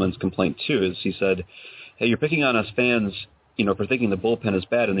gentleman's complaint too, is he said, hey, you're picking on us fans, for thinking the bullpen is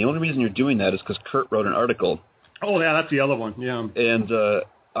bad, and the only reason you're doing that is because Kurt wrote an article. Oh, yeah, that's the other one, yeah. And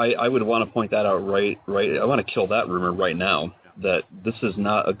I would want to point that out right. I want to kill that rumor right now. That this is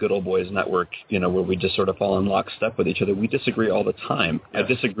not a good old boys network, where we just sort of fall in lockstep with each other. We disagree all the time. Yes. I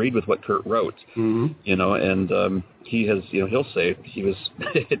disagreed with what Kurt wrote, and he has, he'll say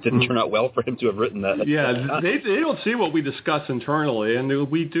it didn't turn out well for him to have written that. Yeah, they don't see what we discuss internally,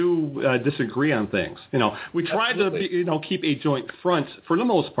 and we do disagree on things. We try to keep a joint front for the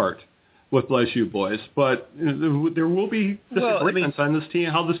most part with Bless You Boys, but there will be disagreements on this team,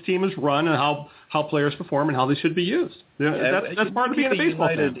 how this team is run, and how players perform, and how they should be used. That's part of being a baseball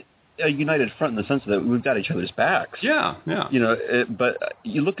fan. A united front in the sense that we've got each other's backs. Yeah. But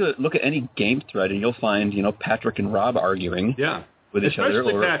you look at any game thread, and you'll find Patrick and Rob arguing. Yeah. With each other,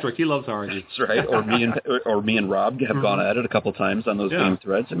 or Patrick, he loves arguing. That's right. Or me and Rob have gone at it a couple times on those game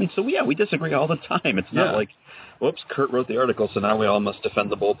threads. I mean, so we disagree all the time. It's not like, whoops, Kurt wrote the article, so now we all must defend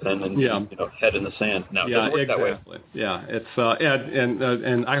the bullpen and head in the sand. No, it doesn't work that way. Yeah, it's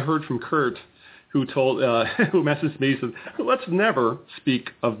and I heard from Kurt, who messaged me, said, let's never speak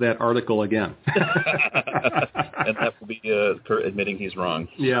of that article again. And that will be Kurt admitting he's wrong.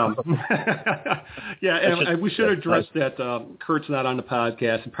 Yeah. And we should address that Kurt's not on the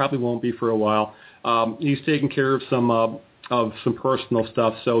podcast and probably won't be for a while. He's taking care of some personal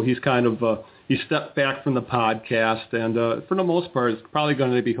stuff, so he's kind of he stepped back from the podcast, and for the most part, it's probably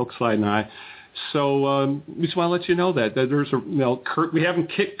going to be HookSlide and I. So we just want to let you know that there's Kurt. We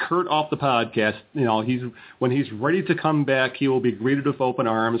haven't kicked Kurt off the podcast. When he's ready to come back, he will be greeted with open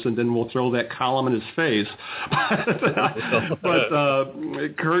arms, and then we'll throw that column in his face. But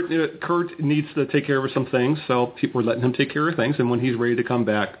Kurt needs to take care of some things, so we're letting him take care of things. And when he's ready to come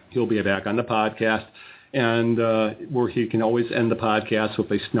back, he'll be back on the podcast, and where he can always end the podcast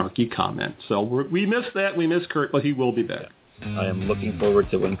with a snarky comment. So we miss that. We miss Kurt, but he will be back. I am looking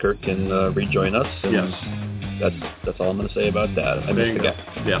forward to when Kurt can rejoin us. Yes. That's all I'm going to say about that. I missed the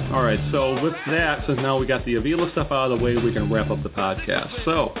guy. Yeah. All right. So with that, since now we got the Avila stuff out of the way, we can wrap up the podcast.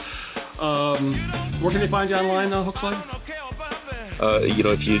 So where can they find you online, HookSlide?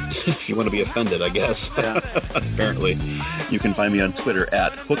 If you want to be offended, I guess. Yeah. Apparently, you can find me on Twitter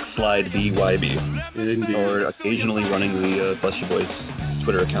at HookSlideBYB. Indeed. Or occasionally running the Bless You Boys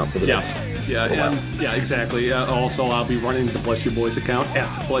Twitter account for the day. Yeah, exactly. Also, I'll be running the Bless You Boys account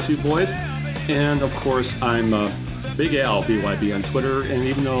at Bless You Boys. And, of course, I'm Big Al BYB on Twitter. And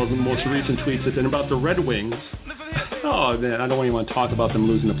even though the most recent tweets have been about the Red Wings, oh, man, I don't even want to talk about them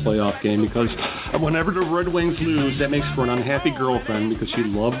losing the playoff game, because whenever the Red Wings lose, that makes for an unhappy girlfriend because she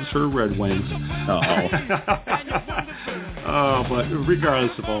loves her Red Wings. But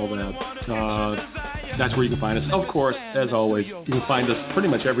regardless of all that, that's where you can find us. Of course, as always, you can find us pretty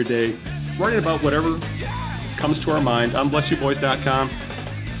much every day writing about whatever comes to our mind on blessyouboys.com.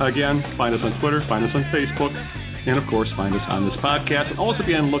 Again, find us on Twitter, find us on Facebook, and, of course, find us on this podcast. And also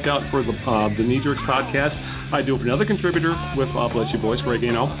be on the lookout for the Knee Jerks podcast. I do it for another contributor with Bless You Boys, Greg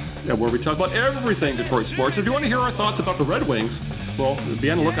where we talk about everything Detroit sports. If you want to hear our thoughts about the Red Wings, well, be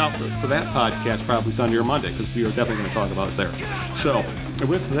on the lookout for that podcast probably Sunday or Monday, because we are definitely going to talk about it there. So,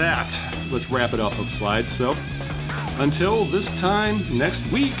 with that, let's wrap it up, HookSlide. So, until this time next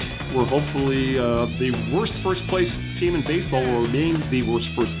week, we're hopefully the worst first-place team in baseball, or being the worst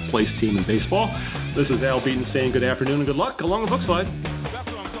first-place team in baseball. This is Al Beaton saying good afternoon and good luck, along with HookSlide.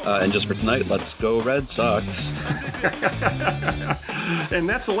 And just for tonight, let's go Red Sox. And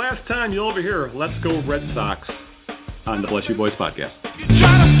that's the last time you'll ever hear Let's Go Red Sox on the Bless You Boys podcast.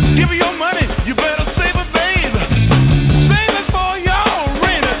 Try to give you your money, you better save it, babe. Save it for your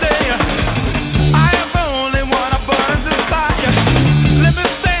rainy day. I am the only one that burns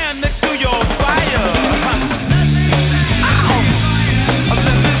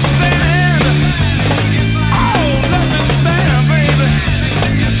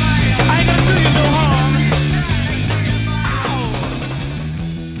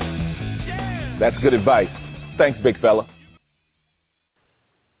That's good advice. Thanks, big fella.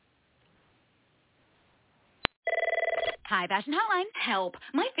 Hi, Fashion Hotline. Help.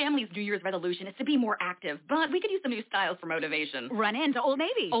 My family's New Year's resolution is to be more active, but we could use some new styles for motivation. Run into Old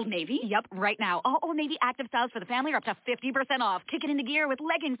Navy. Old Navy? Yep, right now. All Old Navy active styles for the family are up to 50% off. Kick it into gear with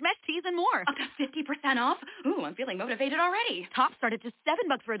leggings, mesh tees, and more. Up to 50% off? Ooh, I'm feeling motivated already. Tops start at just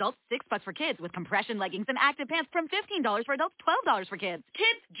 $7 for adults, $6 for kids, with compression leggings and active pants from $15 for adults, $12 for kids.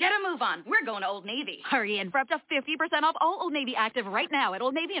 Kids, get a move on. We're going to Old Navy. Hurry in for up to 50% off all Old Navy active right now at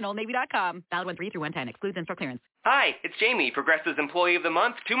Old Navy and OldNavy.com. Valid 1/3 through 1/10. Excludes in-store clearance. Hi, it's Jamie, Progressive's Employee of the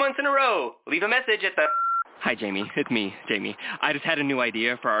Month, 2 months in a row. Leave a message at the... Hi, Jamie. It's me, Jamie. I just had a new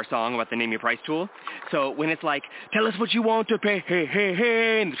idea for our song about the Name Your Price tool. So when it's like, tell us what you want to pay, hey, hey,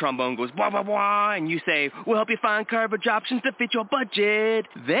 hey, and the trombone goes, blah, blah, blah, and you say, we'll help you find coverage options to fit your budget.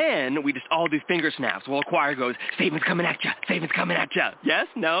 Then we just all do finger snaps while a choir goes, savings coming at ya, savings coming at ya. Yes?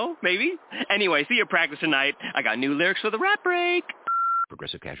 No? Maybe? Anyway, see you at practice tonight. I got new lyrics for the rap break.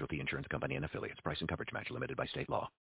 Progressive Casualty Insurance Company and Affiliates. Price and coverage match limited by state law.